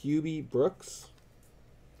have Hubie Brooks.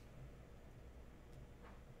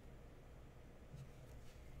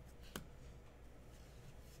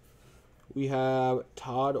 We have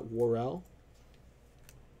Todd Worrell.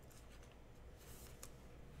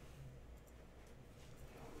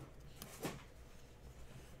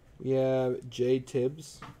 We have Jay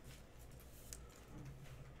Tibbs.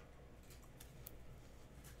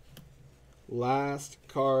 Last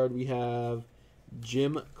card we have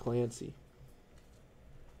Jim Clancy.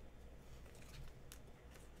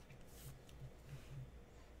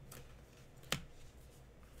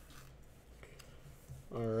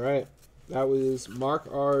 All right. That was Mark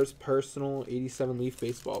R's personal 87 Leaf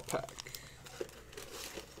baseball pack.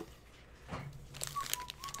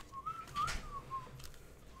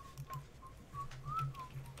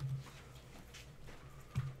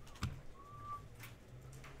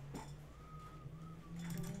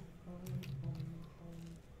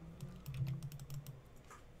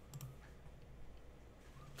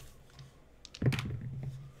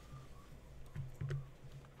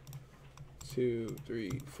 Two,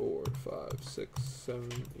 three, 4, 5, 6, 7,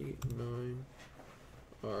 8, 9.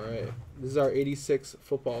 All right. This is our 86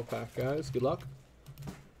 football pack, guys. Good luck.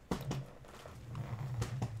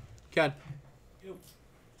 Ken. Ew.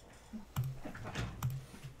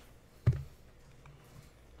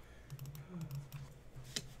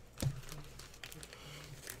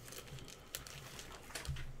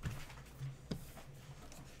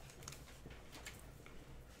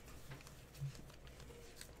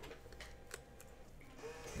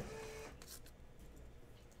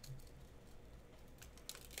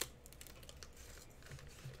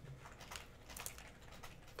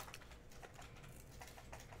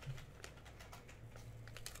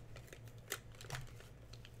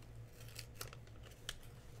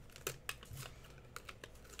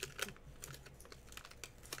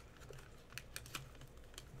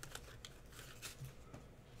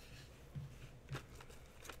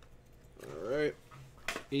 All right.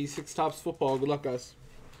 86 Tops football. Good luck, guys.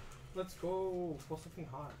 Let's go. Pull something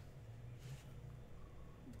hot.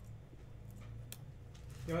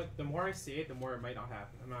 You know what? The more I say it, the more it might not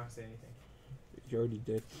happen. I'm not gonna say anything. You already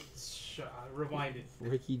did. Rewind it.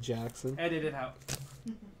 Ricky Jackson. Edit it out.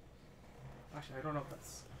 Actually, I don't know if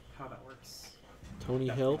that's how that works. Tony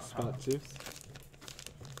Definitely Hill, not how spot that 2. works.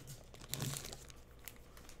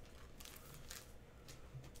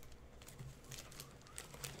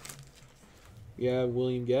 We have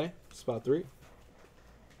William Gay, spot 3.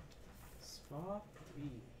 Spot 3.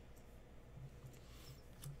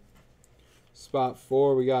 Spot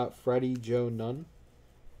 4, we got Freddie Joe Nunn.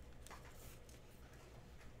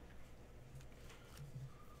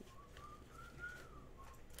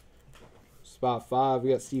 Spot 5,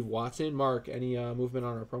 we got Steve Watson. Mark, any movement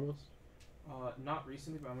on our promos? Not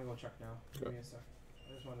recently, but I'm gonna go check now. Give Okay. me a sec.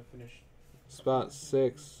 I just want to finish. Spot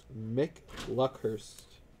 6, Mick Luckhurst.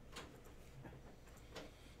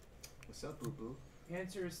 What's up, Boo Boo? The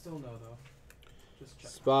answer is still no, though. Just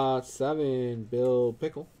check. Spot 7, Bill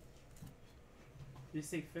Pickle. Did you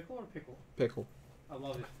say fickle or pickle? Pickle. I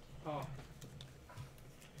love it. Oh,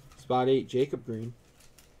 Spot 8, Jacob Green.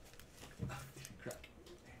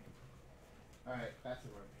 Alright, back to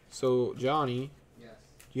work. So, Johnny, Yes.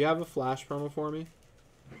 do you have a flash promo for me?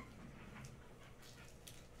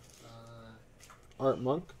 Art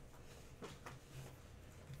Monk.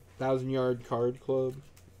 1,000-yard card club.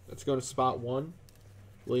 Let's go to spot 1,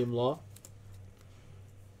 William Law.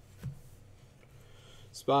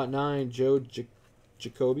 Spot 9, Joe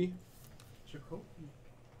Jacoby. Jacoby.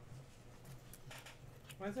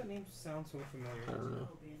 Why does that name sound so I familiar? don't know.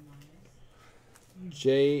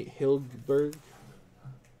 Jay Hilgberg.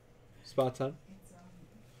 Spot 10.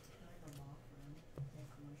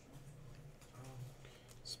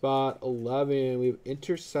 Spot 11, we have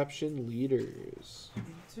interception leaders.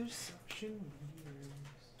 Interception leaders.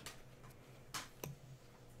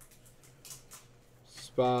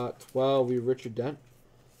 Spot 12, we have Richard Dent.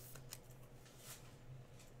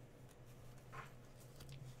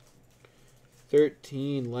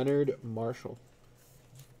 $13, Leonard Marshall.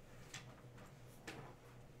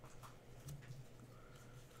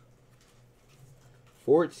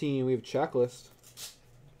 $14, we have checklist.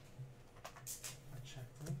 A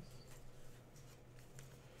checklist.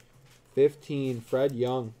 15, Fred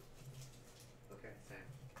Young. Okay, same.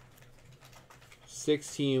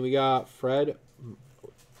 16, we got Fred.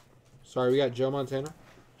 Sorry, we got Joe Montana.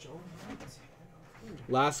 Joe Montana.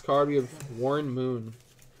 Last card, we have Warren Moon.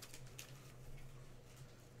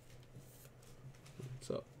 What's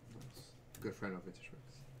up? Good friend of Vintage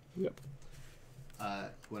Works. Yep.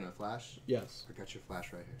 Want a flash? Yes. I got your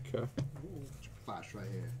flash right here. Okay. Flash right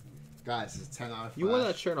here. Guys, it's $10 flash. You wore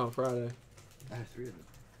that shirt on Friday. I have 3 of them.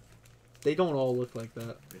 They don't all look like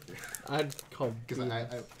that. Right there. I'd call. Because I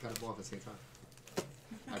got them all at the same time.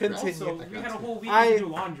 I Continue. grabbed- Also, I we grabbed had a two. whole week I- to do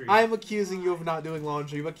laundry. I'm accusing you of not doing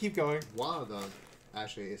laundry, but keep going. One of them,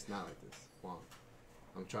 actually, it's not like this. One.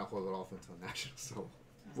 I'm trying to hold it off until national, so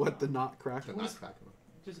What, the knot crack? to not crack them.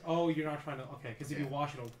 Just you're not trying to. Okay, because if you Yeah.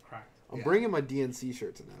 wash it, it'll crack. I'm Yeah. bringing my DNC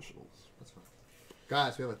shirt to nationals. That's fine.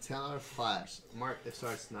 Guys, we have a $10 flash. Mark, it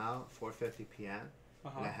starts now, 4:50 p.m.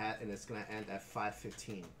 Uh-huh. And it's gonna end at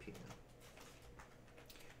 5:15 p.m.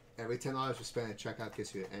 Every $10 you spend at checkout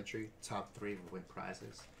gives you an entry. Top 3 will win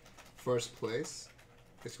prizes. First place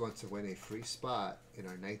is going to win a free spot in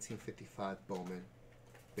our 1955 Bowman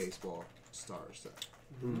baseball star set.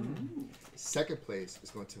 Second place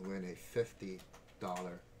is going to win a $50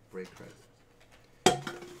 break credit.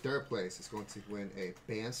 Third place is going to win a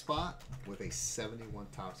band spot with a 71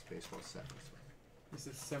 Topps baseball set. This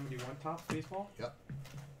is 71 Topps baseball. Yep.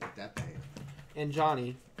 With that band. And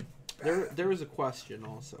Johnny, there was a question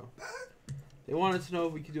also. They wanted to know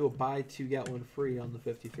if we could do a buy 2 get 1 free on the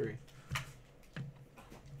 53.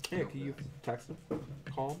 Yeah, could you text him?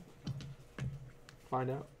 Call him? Find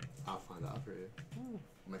out? I'll find out for you. Oh.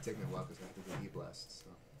 It might take me a while because I have to do e-blast. So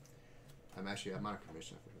I'm out of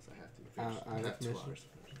commission because I have to finish. Out I of have 2 commission. hours to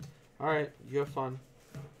finish. Alright, you have fun.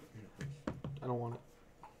 I don't want it.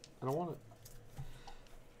 I don't want it.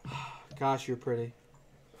 Gosh, you're pretty.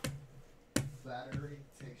 Flattery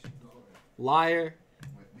takes you nowhere Liar.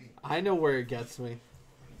 with me. I know where it gets me.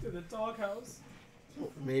 To the doghouse.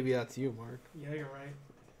 Maybe that's you, Mark. Yeah, you're right.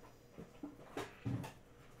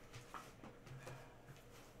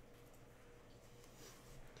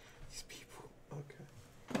 These people. Okay.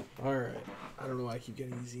 Alright. I don't know why I keep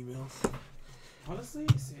getting these emails. Honestly,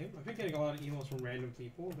 same. I've been getting a lot of emails from random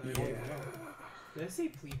people that I don't even know. Did I say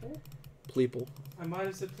pleeple? Pleeple. I might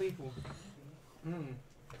have said pleeple.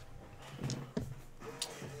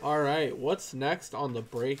 Alright, what's next on the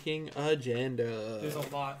breaking agenda? There's a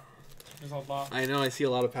lot. There's a lot. I know, I see a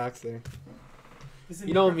lot of packs there. Isn't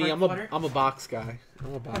You know it me, Red I'm Butter? a box guy.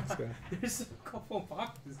 I'm a box guy. There's a couple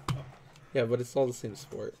boxes though. Yeah, but it's all the same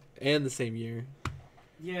sport. And the same year.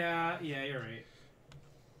 Yeah, you're right.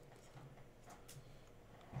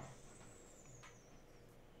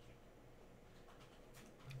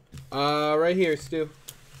 Right here, Stu.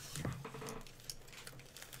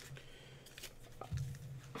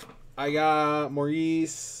 I got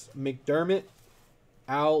Maurice McDermott,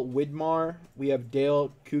 Al Widmar. We have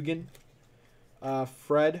Dale Coogan,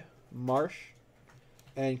 Fred Marsh,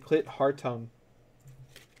 and Clit Hartung.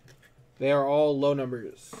 They are all low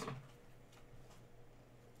numbers.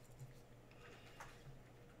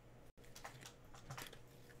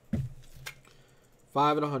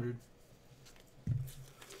 $5 and $100.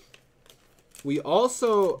 We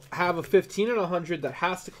also have a 15 and $100 that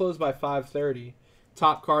has to close by 5:30.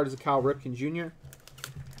 Top card is a Cal Ripken Jr.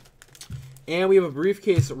 And we have a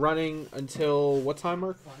briefcase running until what time,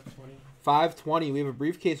 Mark? 520. 5:20. We have a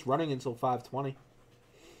briefcase running until 5:20.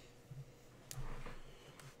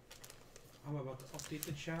 I'm about to update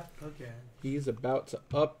the chat again. He's about to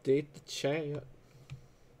update the chat.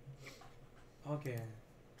 Again.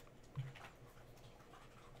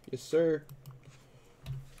 Yes, sir.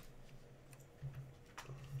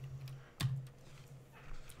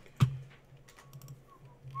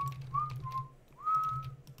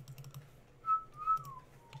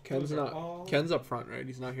 Those are all- Ken's up front, right?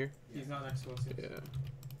 He's not here. He's not next to us yet.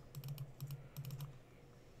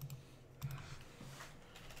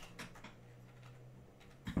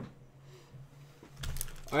 Yeah.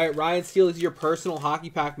 All right, Ryan Steele is your personal hockey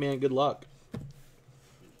pack man. Good luck.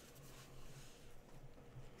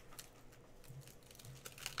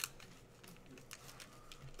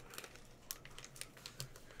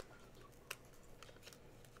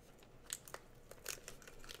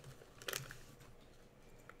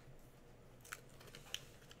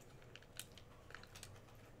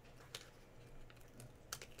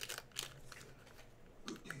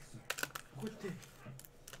 Good day.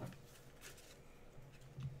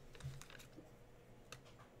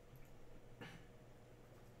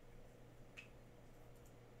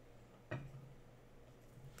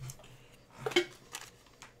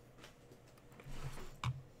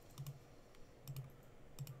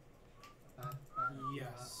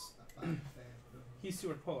 Yes. He's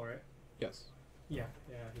Stuart Poll, right? Yes. Yeah,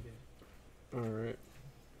 he did. All right.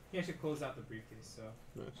 He actually closed out the briefcase, so.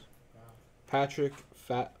 Nice. Wow. Patrick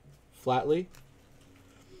Flatley.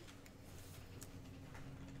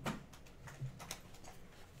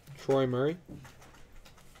 Troy Murray.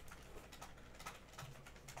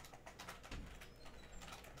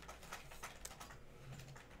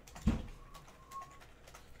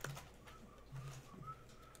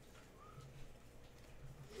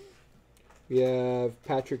 We have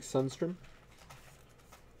Patrick Sundstrom.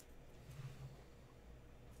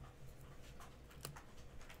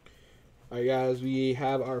 Alright guys, we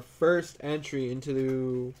have our first entry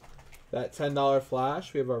into that $10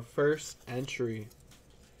 flash. We have our first entry.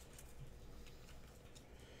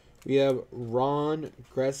 We have Ron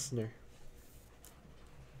Gressner.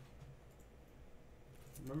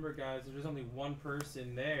 Remember, guys, if there's only one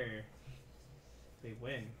person there, they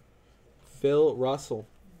win. Phil Russell.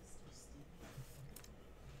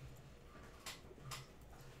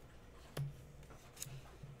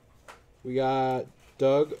 We got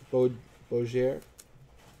Doug Bogier.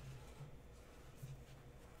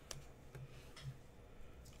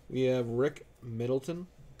 We have Rick Middleton.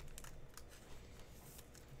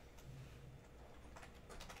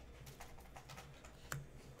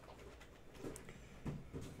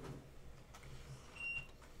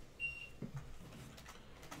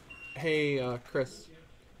 Hey, Chris,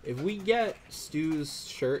 if we get Stu's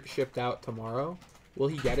shirt shipped out tomorrow, will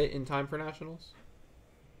he get it in time for Nationals?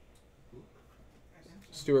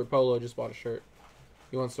 Stuart Polo just bought a shirt.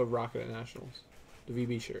 He wants to rock it at Nationals. The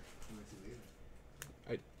VB shirt.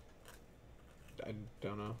 I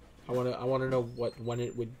don't know. I want to know when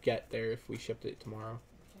it would get there if we shipped it tomorrow.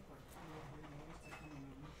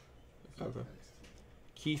 Okay.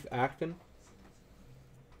 Keith Acton.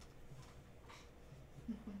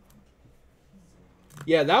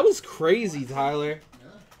 Yeah, that was crazy, Tyler. Yeah.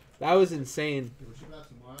 That was insane. If we ship out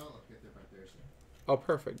tomorrow, I'll get there by Thursday. Oh,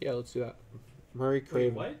 perfect. Yeah, let's do that. Murray Wait,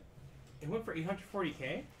 Craven. what? It went for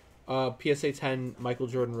 840K? PSA 10 Michael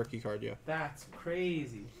Jordan rookie card, yeah. That's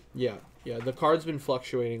crazy. Yeah, the card's been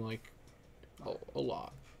fluctuating like a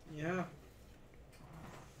lot. Yeah.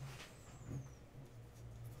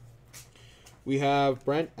 We have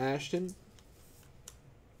Brent Ashton.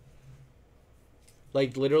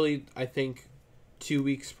 Like literally, I think 2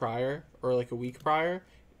 weeks prior or like a week prior,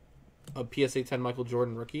 a PSA 10 Michael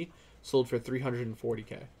Jordan rookie sold for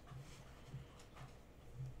 340K.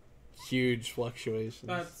 Huge fluctuations.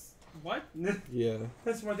 That's what? Yeah.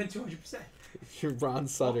 That's more than 200%. Ron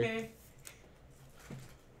Sutter. Okay.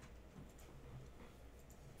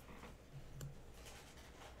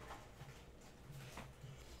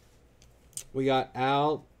 We got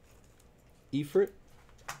Al Efert.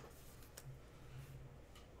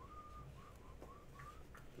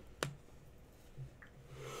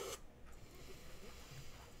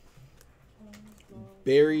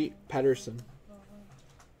 Barry Patterson.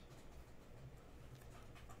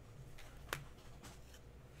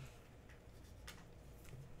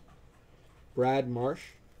 Brad Marsh.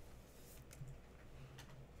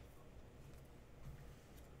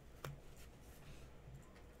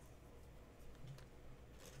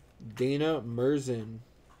 Dana Merzen.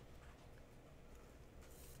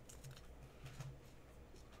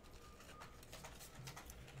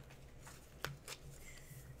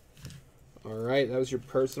 All right, that was your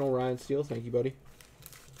personal Ryan Steele. Thank you, buddy.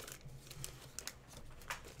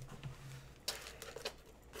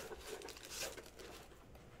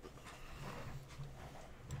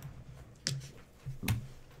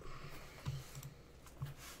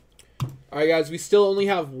 All right, guys, we still only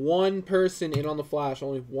have one person in on the flash.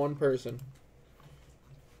 Only one person.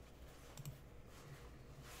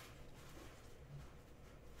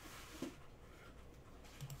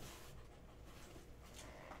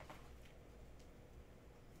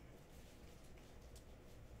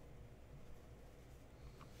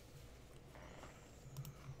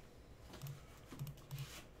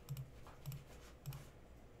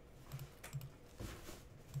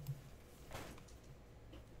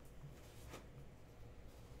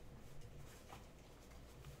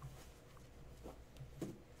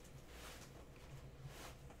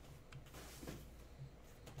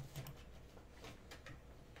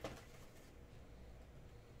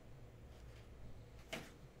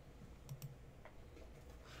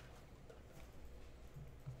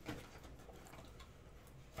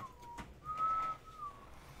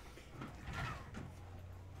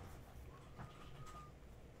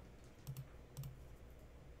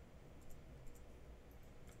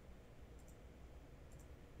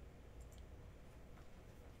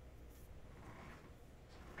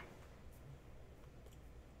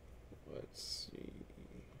 Let's see.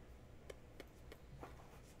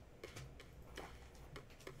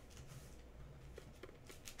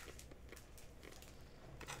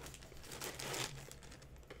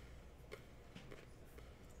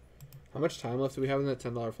 How much time left do we have in that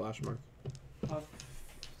 $10 flash mark?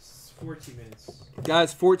 14 minutes.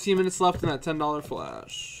 Guys, 14 minutes left in that $10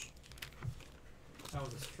 flash. That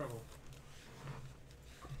was a struggle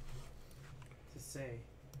to say.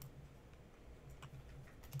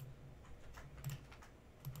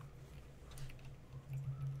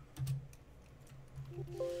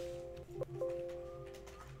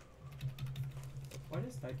 Why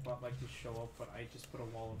does Nightbot like to show up when I just put a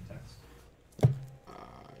wall of text? I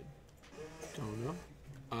don't know.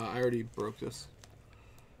 I already broke this.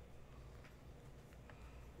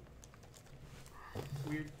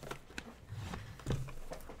 Weird.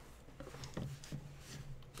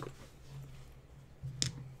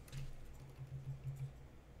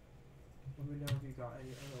 Let me know if you got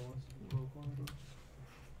any other ones.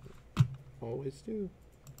 Always do.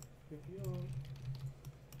 All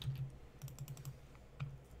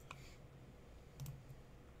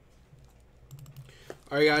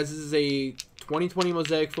right, guys. This is a 2020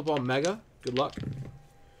 Mosaic Football Mega. Good luck.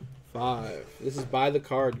 5. This is by the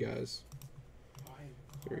card, guys.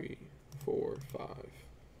 3, 4, 5. Can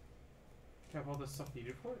I have all the stuff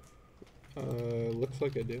needed for it? Looks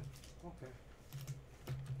like I do. Okay.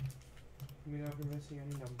 Let me know if you're missing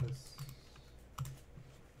any numbers.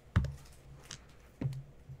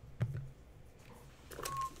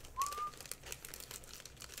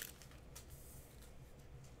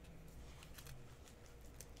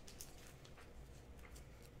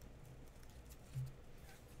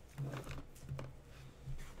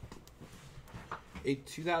 A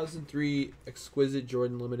 2003 Exquisite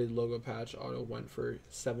Jordan Limited logo patch auto went for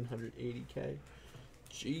 $780K.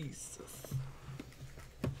 Jesus.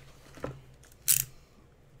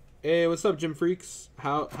 Hey, what's up, Gym Freaks?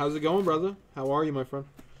 How's it going, brother? How are you, my friend?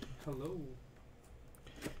 Hello.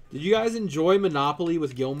 Did you guys enjoy Monopoly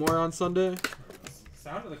with Gilmore on Sunday?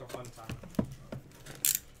 Sounded like a fun time.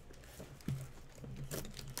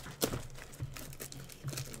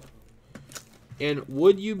 And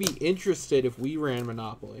would you be interested if we ran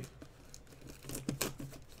Monopoly?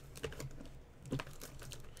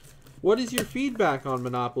 What is your feedback on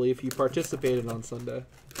Monopoly if you participated on Sunday?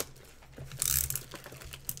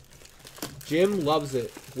 Jim loves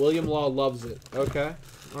it. William Law loves it. Okay.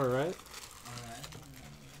 All right.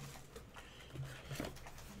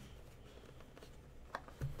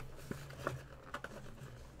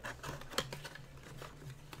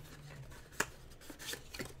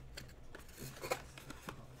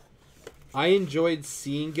 I enjoyed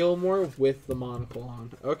seeing Gilmore with the monocle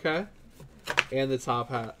on. Okay. And the top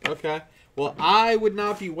hat. Okay. Well, I would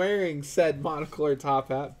not be wearing said monocle or top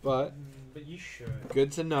hat, but But you should.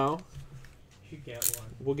 good to know. You should get one.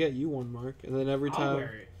 We'll get you one, Mark. And then every time... I'll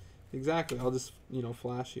wear it. Exactly. I'll just,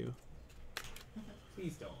 flash you.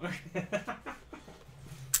 Please don't.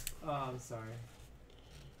 Oh, I'm sorry.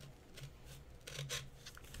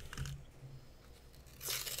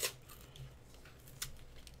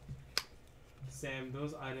 Sam,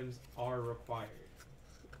 those items are required.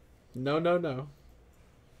 No, no, no.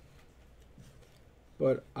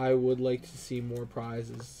 But I would like to see more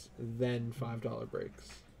prizes than $5 breaks.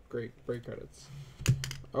 Great break credits.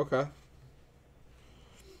 Okay.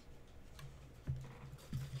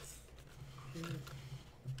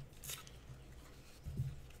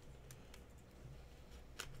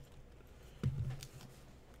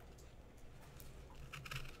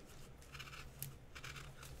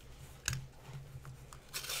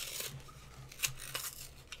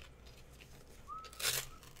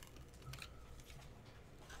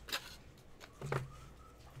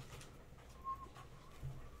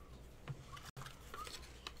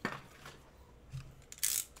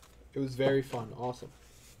 It was very fun. Awesome.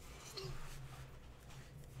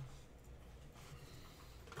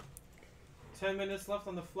 $10 left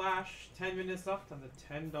on the flash. 10 minutes left on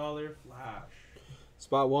the $10 flash.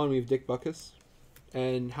 Spot 1, we have Dick Buckus.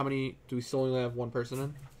 And how many... Do we still only have one person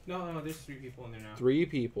in? No, there's 3 people in there now. 3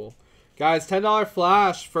 people. Guys, $10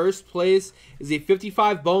 flash. First place is a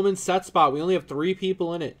 55 Bowman set spot. We only have 3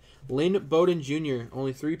 people in it. Lynn Bowden Jr.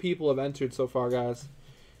 Only 3 people have entered so far, guys.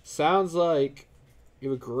 Sounds like you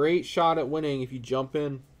have a great shot at winning if you jump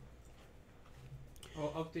in. I'll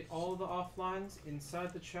update all the offlines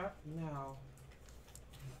inside the chat now.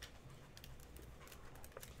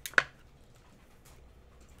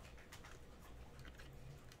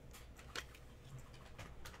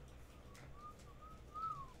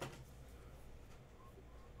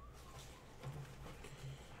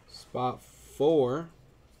 Spot 4,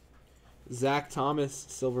 Zach Thomas,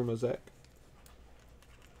 Silver Mosaic.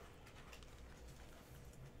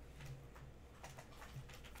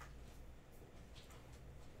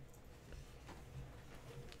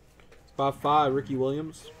 Spot 5, Ricky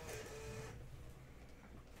Williams.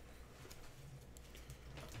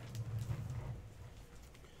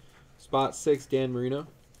 Spot 6, Dan Marino.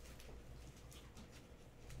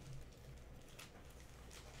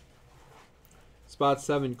 Spot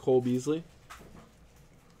 7, Cole Beasley.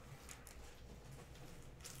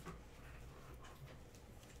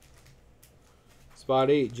 Spot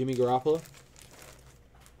 8, Jimmy Garoppolo.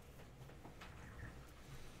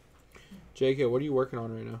 JK, what are you working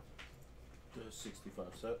on right now? The 65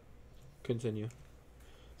 set. Continue.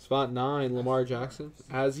 Spot 9, Lamar Jackson.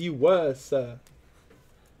 As you was.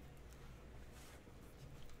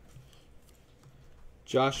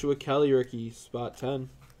 Joshua Kelly, Ricky. Spot 10.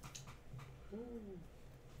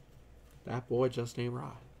 That boy just ain't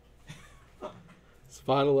right.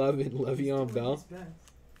 Spot 11, Le'Veon Bell.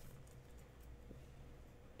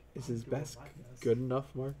 Is his Do what best Vlad does. good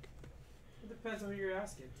enough, Mark? It depends on who you're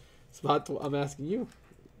asking. I'm asking you.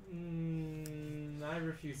 I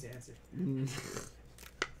refuse to answer.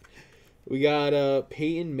 We got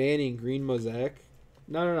Peyton Manning green mosaic.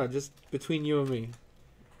 No, just between you and me.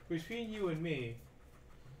 Between you and me,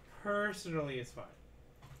 personally, it's fine.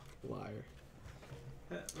 Liar.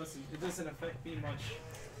 Listen, it doesn't affect me much.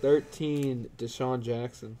 13 Deshaun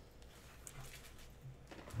Jackson.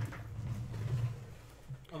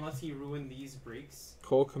 Unless he ruined these breaks.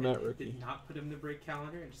 Cole And Kmet they rookie. did not put him in the break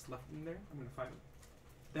calendar and just left him there. I'm gonna find him.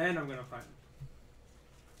 Then I'm gonna find him.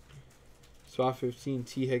 Spot 15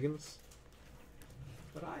 T Higgins.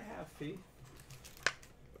 But I have faith.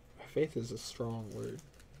 Faith is a strong word.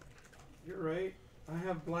 You're right. I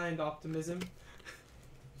have blind optimism.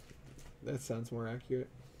 That sounds more accurate.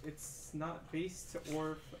 It's not based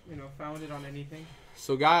or founded on anything.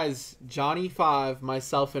 So guys, Johnny 5,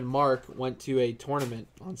 myself, and Mark went to a tournament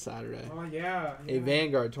on Saturday. Oh yeah. A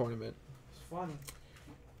Vanguard tournament. It's fun.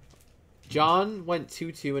 John went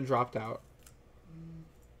 2-2 and dropped out.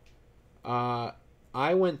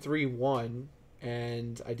 I went 3-1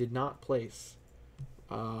 and I did not place.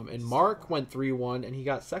 And Mark went 3-1 and he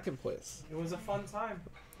got second place. It was a fun time.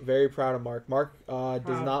 Very proud of Mark. Mark does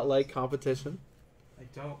Proud. not like competition. I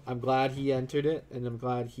don't. I'm glad he entered it and I'm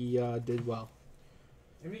glad he did well.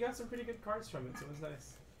 And we got some pretty good cards from it, so it was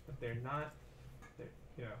nice. But they're not.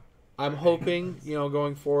 I'm hoping,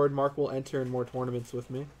 going forward, Mark will enter in more tournaments with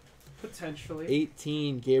me. Potentially.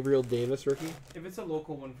 18 Gabriel Davis rookie. If it's a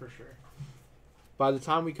local one, for sure. By the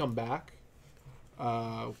time we come back,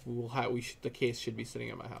 the case should be sitting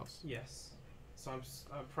at my house. Yes. So I'm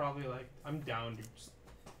probably I'm down to just,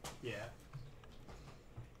 yeah.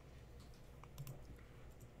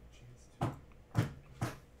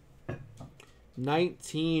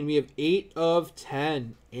 19. We have 8 of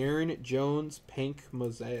 10. Aaron Jones pink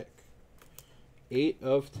mosaic. 8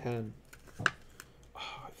 of 10.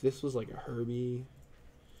 Oh, if this was like a Herbie.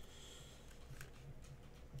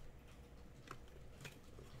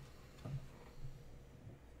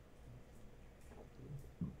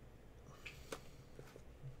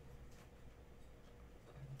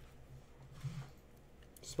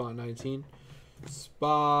 Spot 19.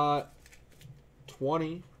 Spot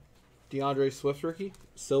 20. DeAndre Swift rookie.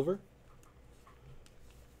 Silver.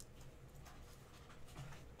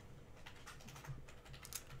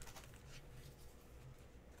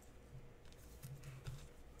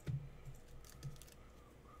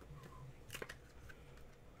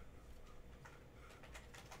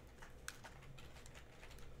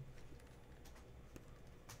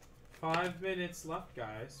 Five minutes left,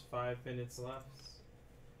 guys. 5 minutes left.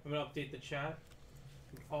 I'm gonna update the chat.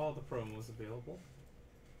 All the promos available.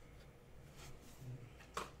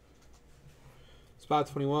 Spot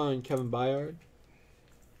 21, Kevin Byard.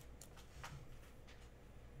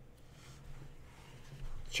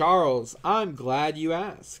 Charles, I'm glad you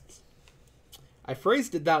asked. I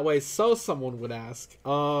phrased it that way so someone would ask.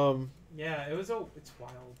 Yeah, it's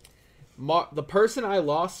wild. The person I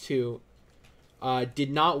lost to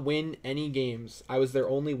did not win any games. I was their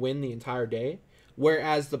only win the entire day.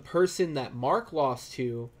 Whereas the person that Mark lost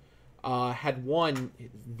to had won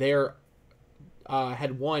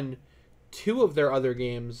 2 of their other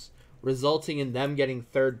games, resulting in them getting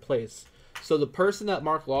 3rd place. So the person that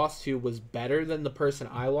Mark lost to was better than the person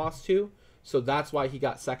I lost to, so that's why he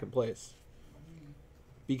got 2nd place.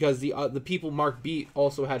 Because the people Mark beat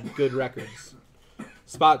also had good records.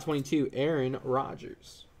 Spot 22, Aaron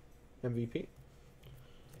Rodgers, MVP.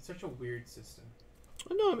 It's such a weird system.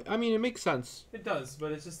 No, I mean it makes sense. It does,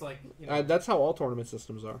 but it's just That's how all tournament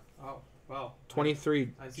systems are. Oh, well.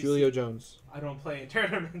 23, as you Julio see, Jones. I don't play in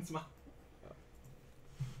tournaments, Mom.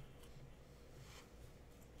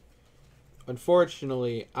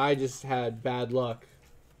 Unfortunately, I just had bad luck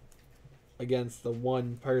against the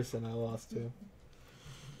one person I lost to.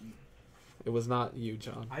 It was not you,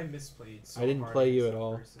 John. I misplayed so I didn't hard play you against at that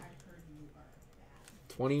all. person.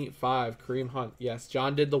 25, Kareem Hunt. Yes,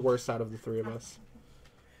 John did the worst out of the 3 of us.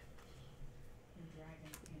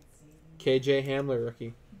 KJ Hamler,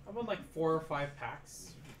 rookie. I won 4 or 5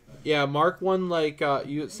 packs. Yeah, Mark won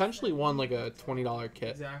you essentially won a $20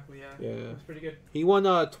 kit. Exactly, yeah. Yeah. It was pretty good. He won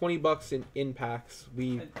 $20 in packs.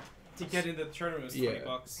 To get into the tournament was $20.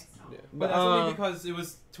 Yeah. But that's only because it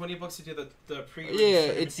was $20 to do the pre.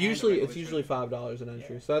 Yeah, it's usually $5 an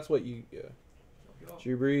entry. So that's what you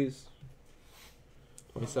Drew Brees.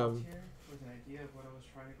 27. Was an idea of what I was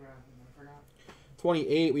trying to grab and I forgot.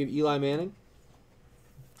 28, we have Eli Manning.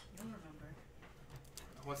 You'll remember.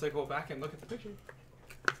 Once I go back and look at the picture.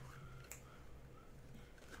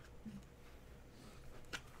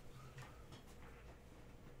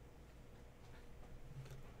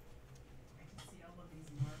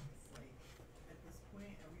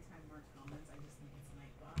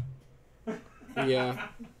 Yeah.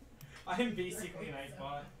 I'm basically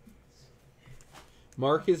Nightbot.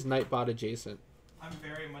 Mark is Nightbot adjacent. I'm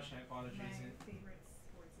very much Nightbot My adjacent. favorite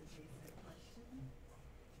sports adjacent question.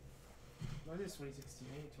 What is 2016?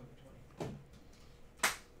 Maybe 2020.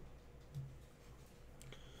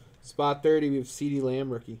 Spot 30, we have CeeDee Lamb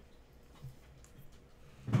rookie.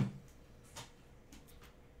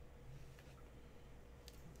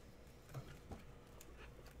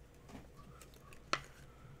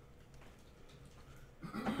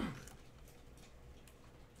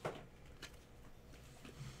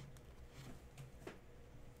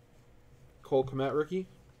 Cole Kmet rookie.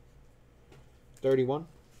 31.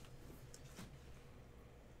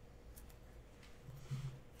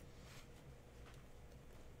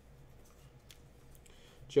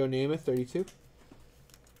 Joe Namath, 32.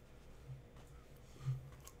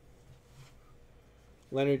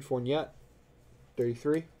 Leonard Fournette,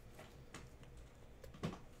 33.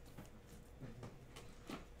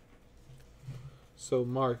 So,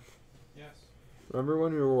 Mark, Yes. remember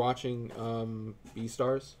when we were watching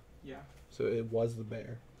B-Stars? Yeah. So it was the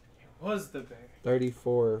Bear. It was the Bear.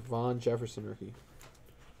 34, Von Jefferson rookie.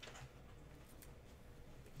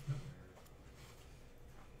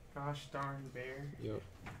 Gosh darn Bear. Yep.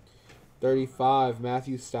 35,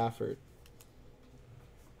 Matthew Stafford.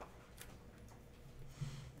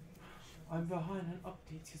 I'm behind on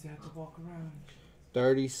updates because I have to walk around.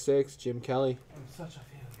 36, Jim Kelly. I'm such a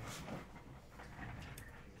failure.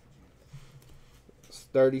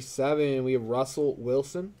 37, we have Russell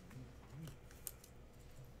Wilson.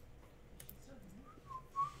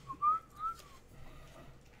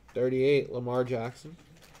 $38, Lamar Jackson.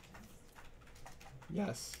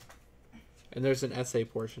 Yes. And there's an essay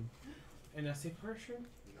portion. An essay portion?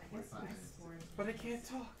 I guess my scores. But I can't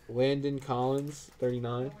talk. Landon Collins,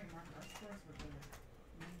 39. Oh, wait, Mark, our scores were good.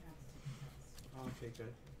 We have Oh, okay,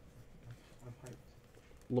 good. I'm hyped.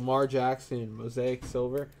 Lamar Jackson, Mosaic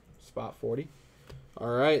Silver, spot 40. All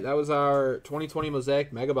right, that was our 2020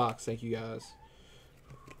 Mosaic Mega Box. Thank you, guys.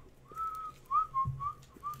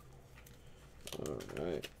 All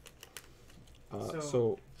right.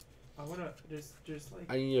 So I wanna there's like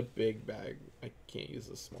I need a big bag. I can't use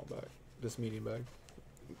this small bag. This medium bag.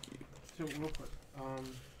 so real quick.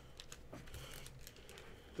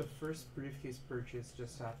 The first briefcase purchase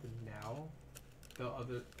just happened now.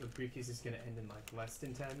 The briefcase is gonna end in like less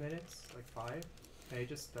than 10 minutes, like 5. Can I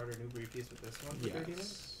just start a new briefcase with this one for 30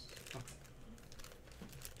 minutes? Yes.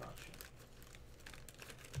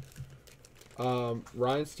 Gotcha.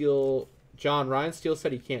 Ryan Steele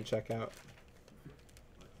said he can't check out.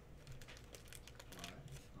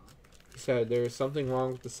 He said there is something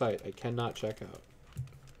wrong with the site. I cannot check out.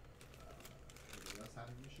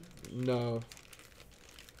 No.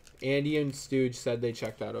 Andy and Stooge said they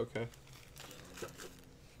checked out okay.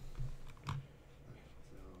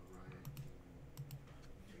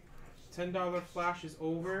 $10 flash is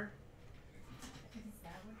over. Is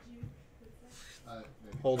that what you said?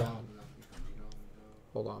 Hold on.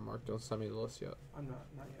 Hold on, Mark. Don't send me the list yet. I'm not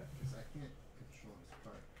yet. I can't control his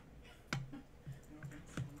card.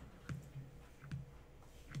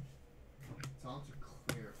 Tell him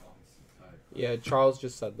to clear all his card. Yeah, Charles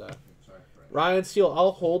just said that. Sorry, Fred. Ryan Steele,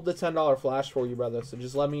 I'll hold the $10 flash for you, brother. So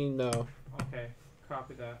just let me know. Okay,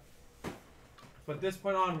 copy that. But this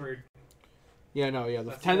point onward, Yeah, no, yeah. The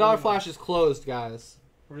That's $10 the only flash is closed, guys.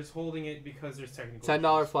 we're just holding it because there's technical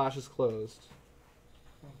 $10 issues. flash is closed.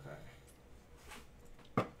 Okay.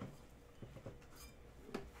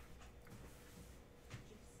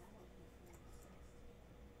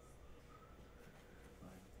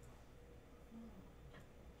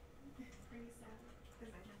 Pretty sad. 'Cause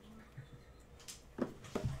I have more.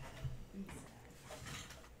 Be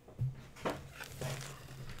sad.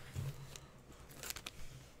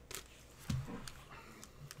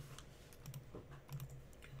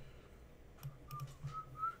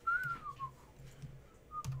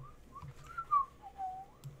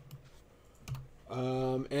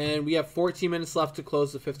 And we have 14 minutes left to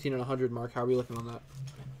close the 15 and 100 mark. How are we looking on that?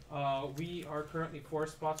 We are currently 4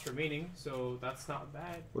 spots remaining, so that's not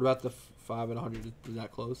bad. What about the 5 and 100? Did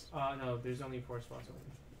that close? No, there's only 4 spots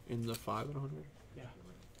remaining. In the 5 and 100? Yeah.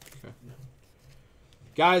 Okay.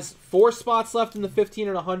 Guys, 4 spots left in the 15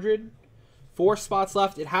 and 100. 4 spots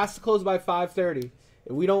left. It has to close by 5:30.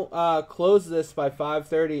 If we don't close this by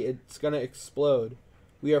 5:30, it's going to explode.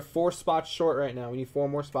 We are 4 spots short right now. We need 4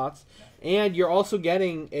 more spots. And you're also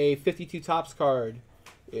getting a 52 Topps card.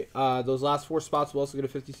 Those last 4 spots will also get a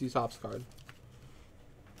 52 Topps card.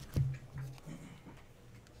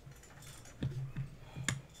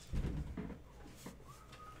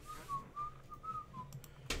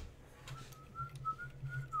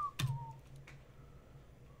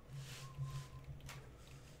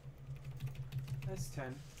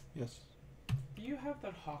 10. Yes. Do you have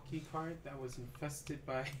that hockey card that was infested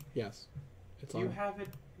by... Yes. It's Do you on. have it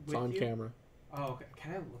It's with on you? camera. Oh, okay.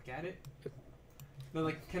 Can I look at it? No,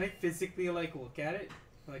 like, can I physically, like, look at it?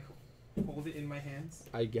 Like, hold it in my hands?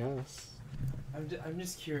 I guess. I'm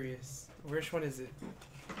just curious. Which one is it?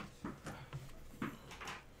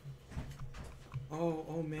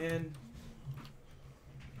 Oh man.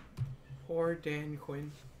 Poor Dan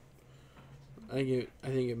Quinn. I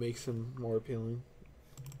think it makes him more appealing.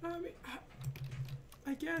 I mean,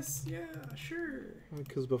 I guess, yeah, sure.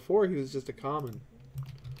 Because before he was just a common.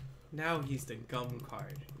 Now he's the gum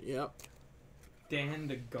card. Yep. Dan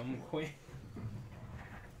the Gum Quinn.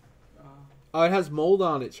 Oh, it has mold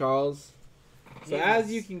on it, Charles. So Yes.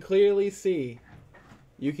 as you can clearly see,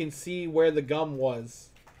 you can see where the gum was.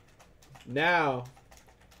 Now,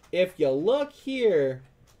 if you look here,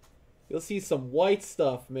 you'll see some white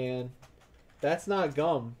stuff, man. That's not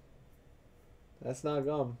gum. That's not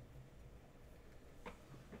gum.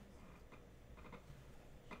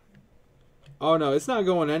 Oh no, it's not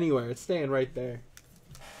going anywhere. It's staying right there.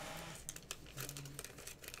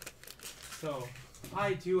 So,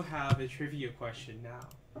 I do have a trivia question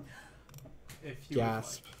now. If you would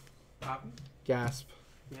Gasp. like. Pardon? Gasp.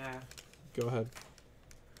 Yeah. Go ahead.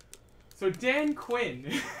 So Dan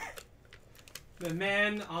Quinn, the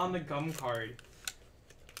man on the gum card,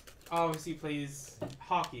 obviously plays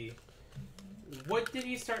hockey. What did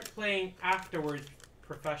he start playing afterwards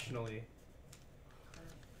professionally?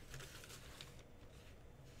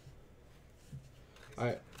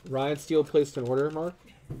 Alright. Ryan Steele placed an order, Mark.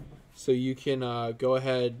 So you can go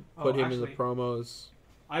ahead, put him in the actually- promos.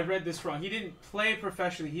 I read this wrong. He didn't play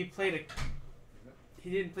professionally. He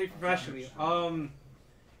didn't play professionally.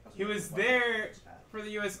 He was there for the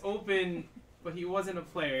U.S. Open, but he wasn't a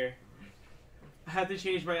player. I had to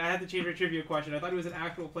change my trivia question. I thought he was an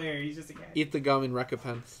actual player. He's just a cat. Eat the gum in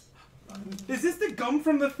recompense. Is this the gum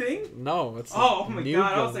from the thing? No, it's Oh my new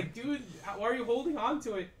god! I gum. was like, dude, why are you holding on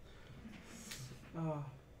to it? Oh.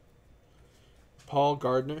 Paul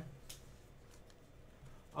Gardner.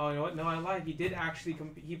 Oh, you know what? No, I lied. He did actually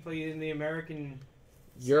he played in the American.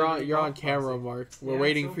 You're on Celebrity on Golf camera, Classic. Mark. We're Yeah, it's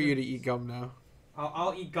waiting for you over. to eat gum now.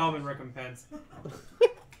 I'll eat gum in recompense.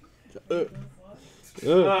 Ugh. Uh,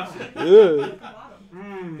 Ugh.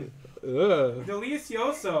 Mmm. Ugh.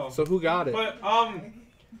 Delicioso. So who got it? But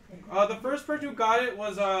the first person who got it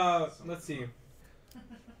was let's see.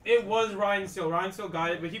 It was Ryan Steele. Ryan Steele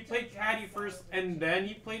got it, but he played caddy first, and then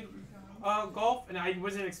he played golf, and I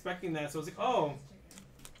wasn't expecting that. So I was like, oh,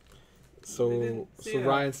 they So didn't say that.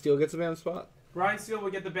 Ryan Steele gets a BAM spot. Ryan Steele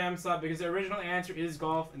would get the BAM slot because the original answer is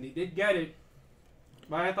golf, and they did get it.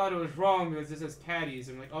 But I thought it was wrong because this says caddies.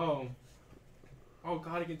 I'm like, oh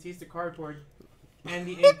god, I can taste the cardboard and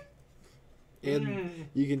the ink. And Mm.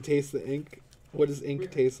 you can taste the ink. What does ink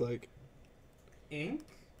taste like? Ink?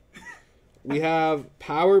 We have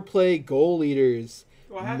power play goal leaders.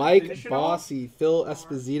 Do I have to Mike finish it all? Bossy, Phil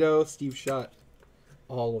Esposito, Steve Shutt.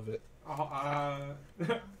 All of it.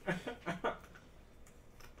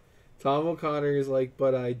 Tom O'Connor is like,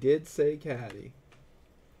 but I did say caddy.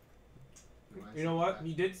 You know what?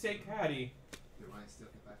 You did say caddy. Did Ryan Steele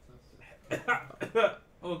get back to us?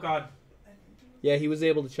 Oh god. Yeah, he was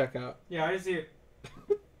able to check out. Yeah, I see it.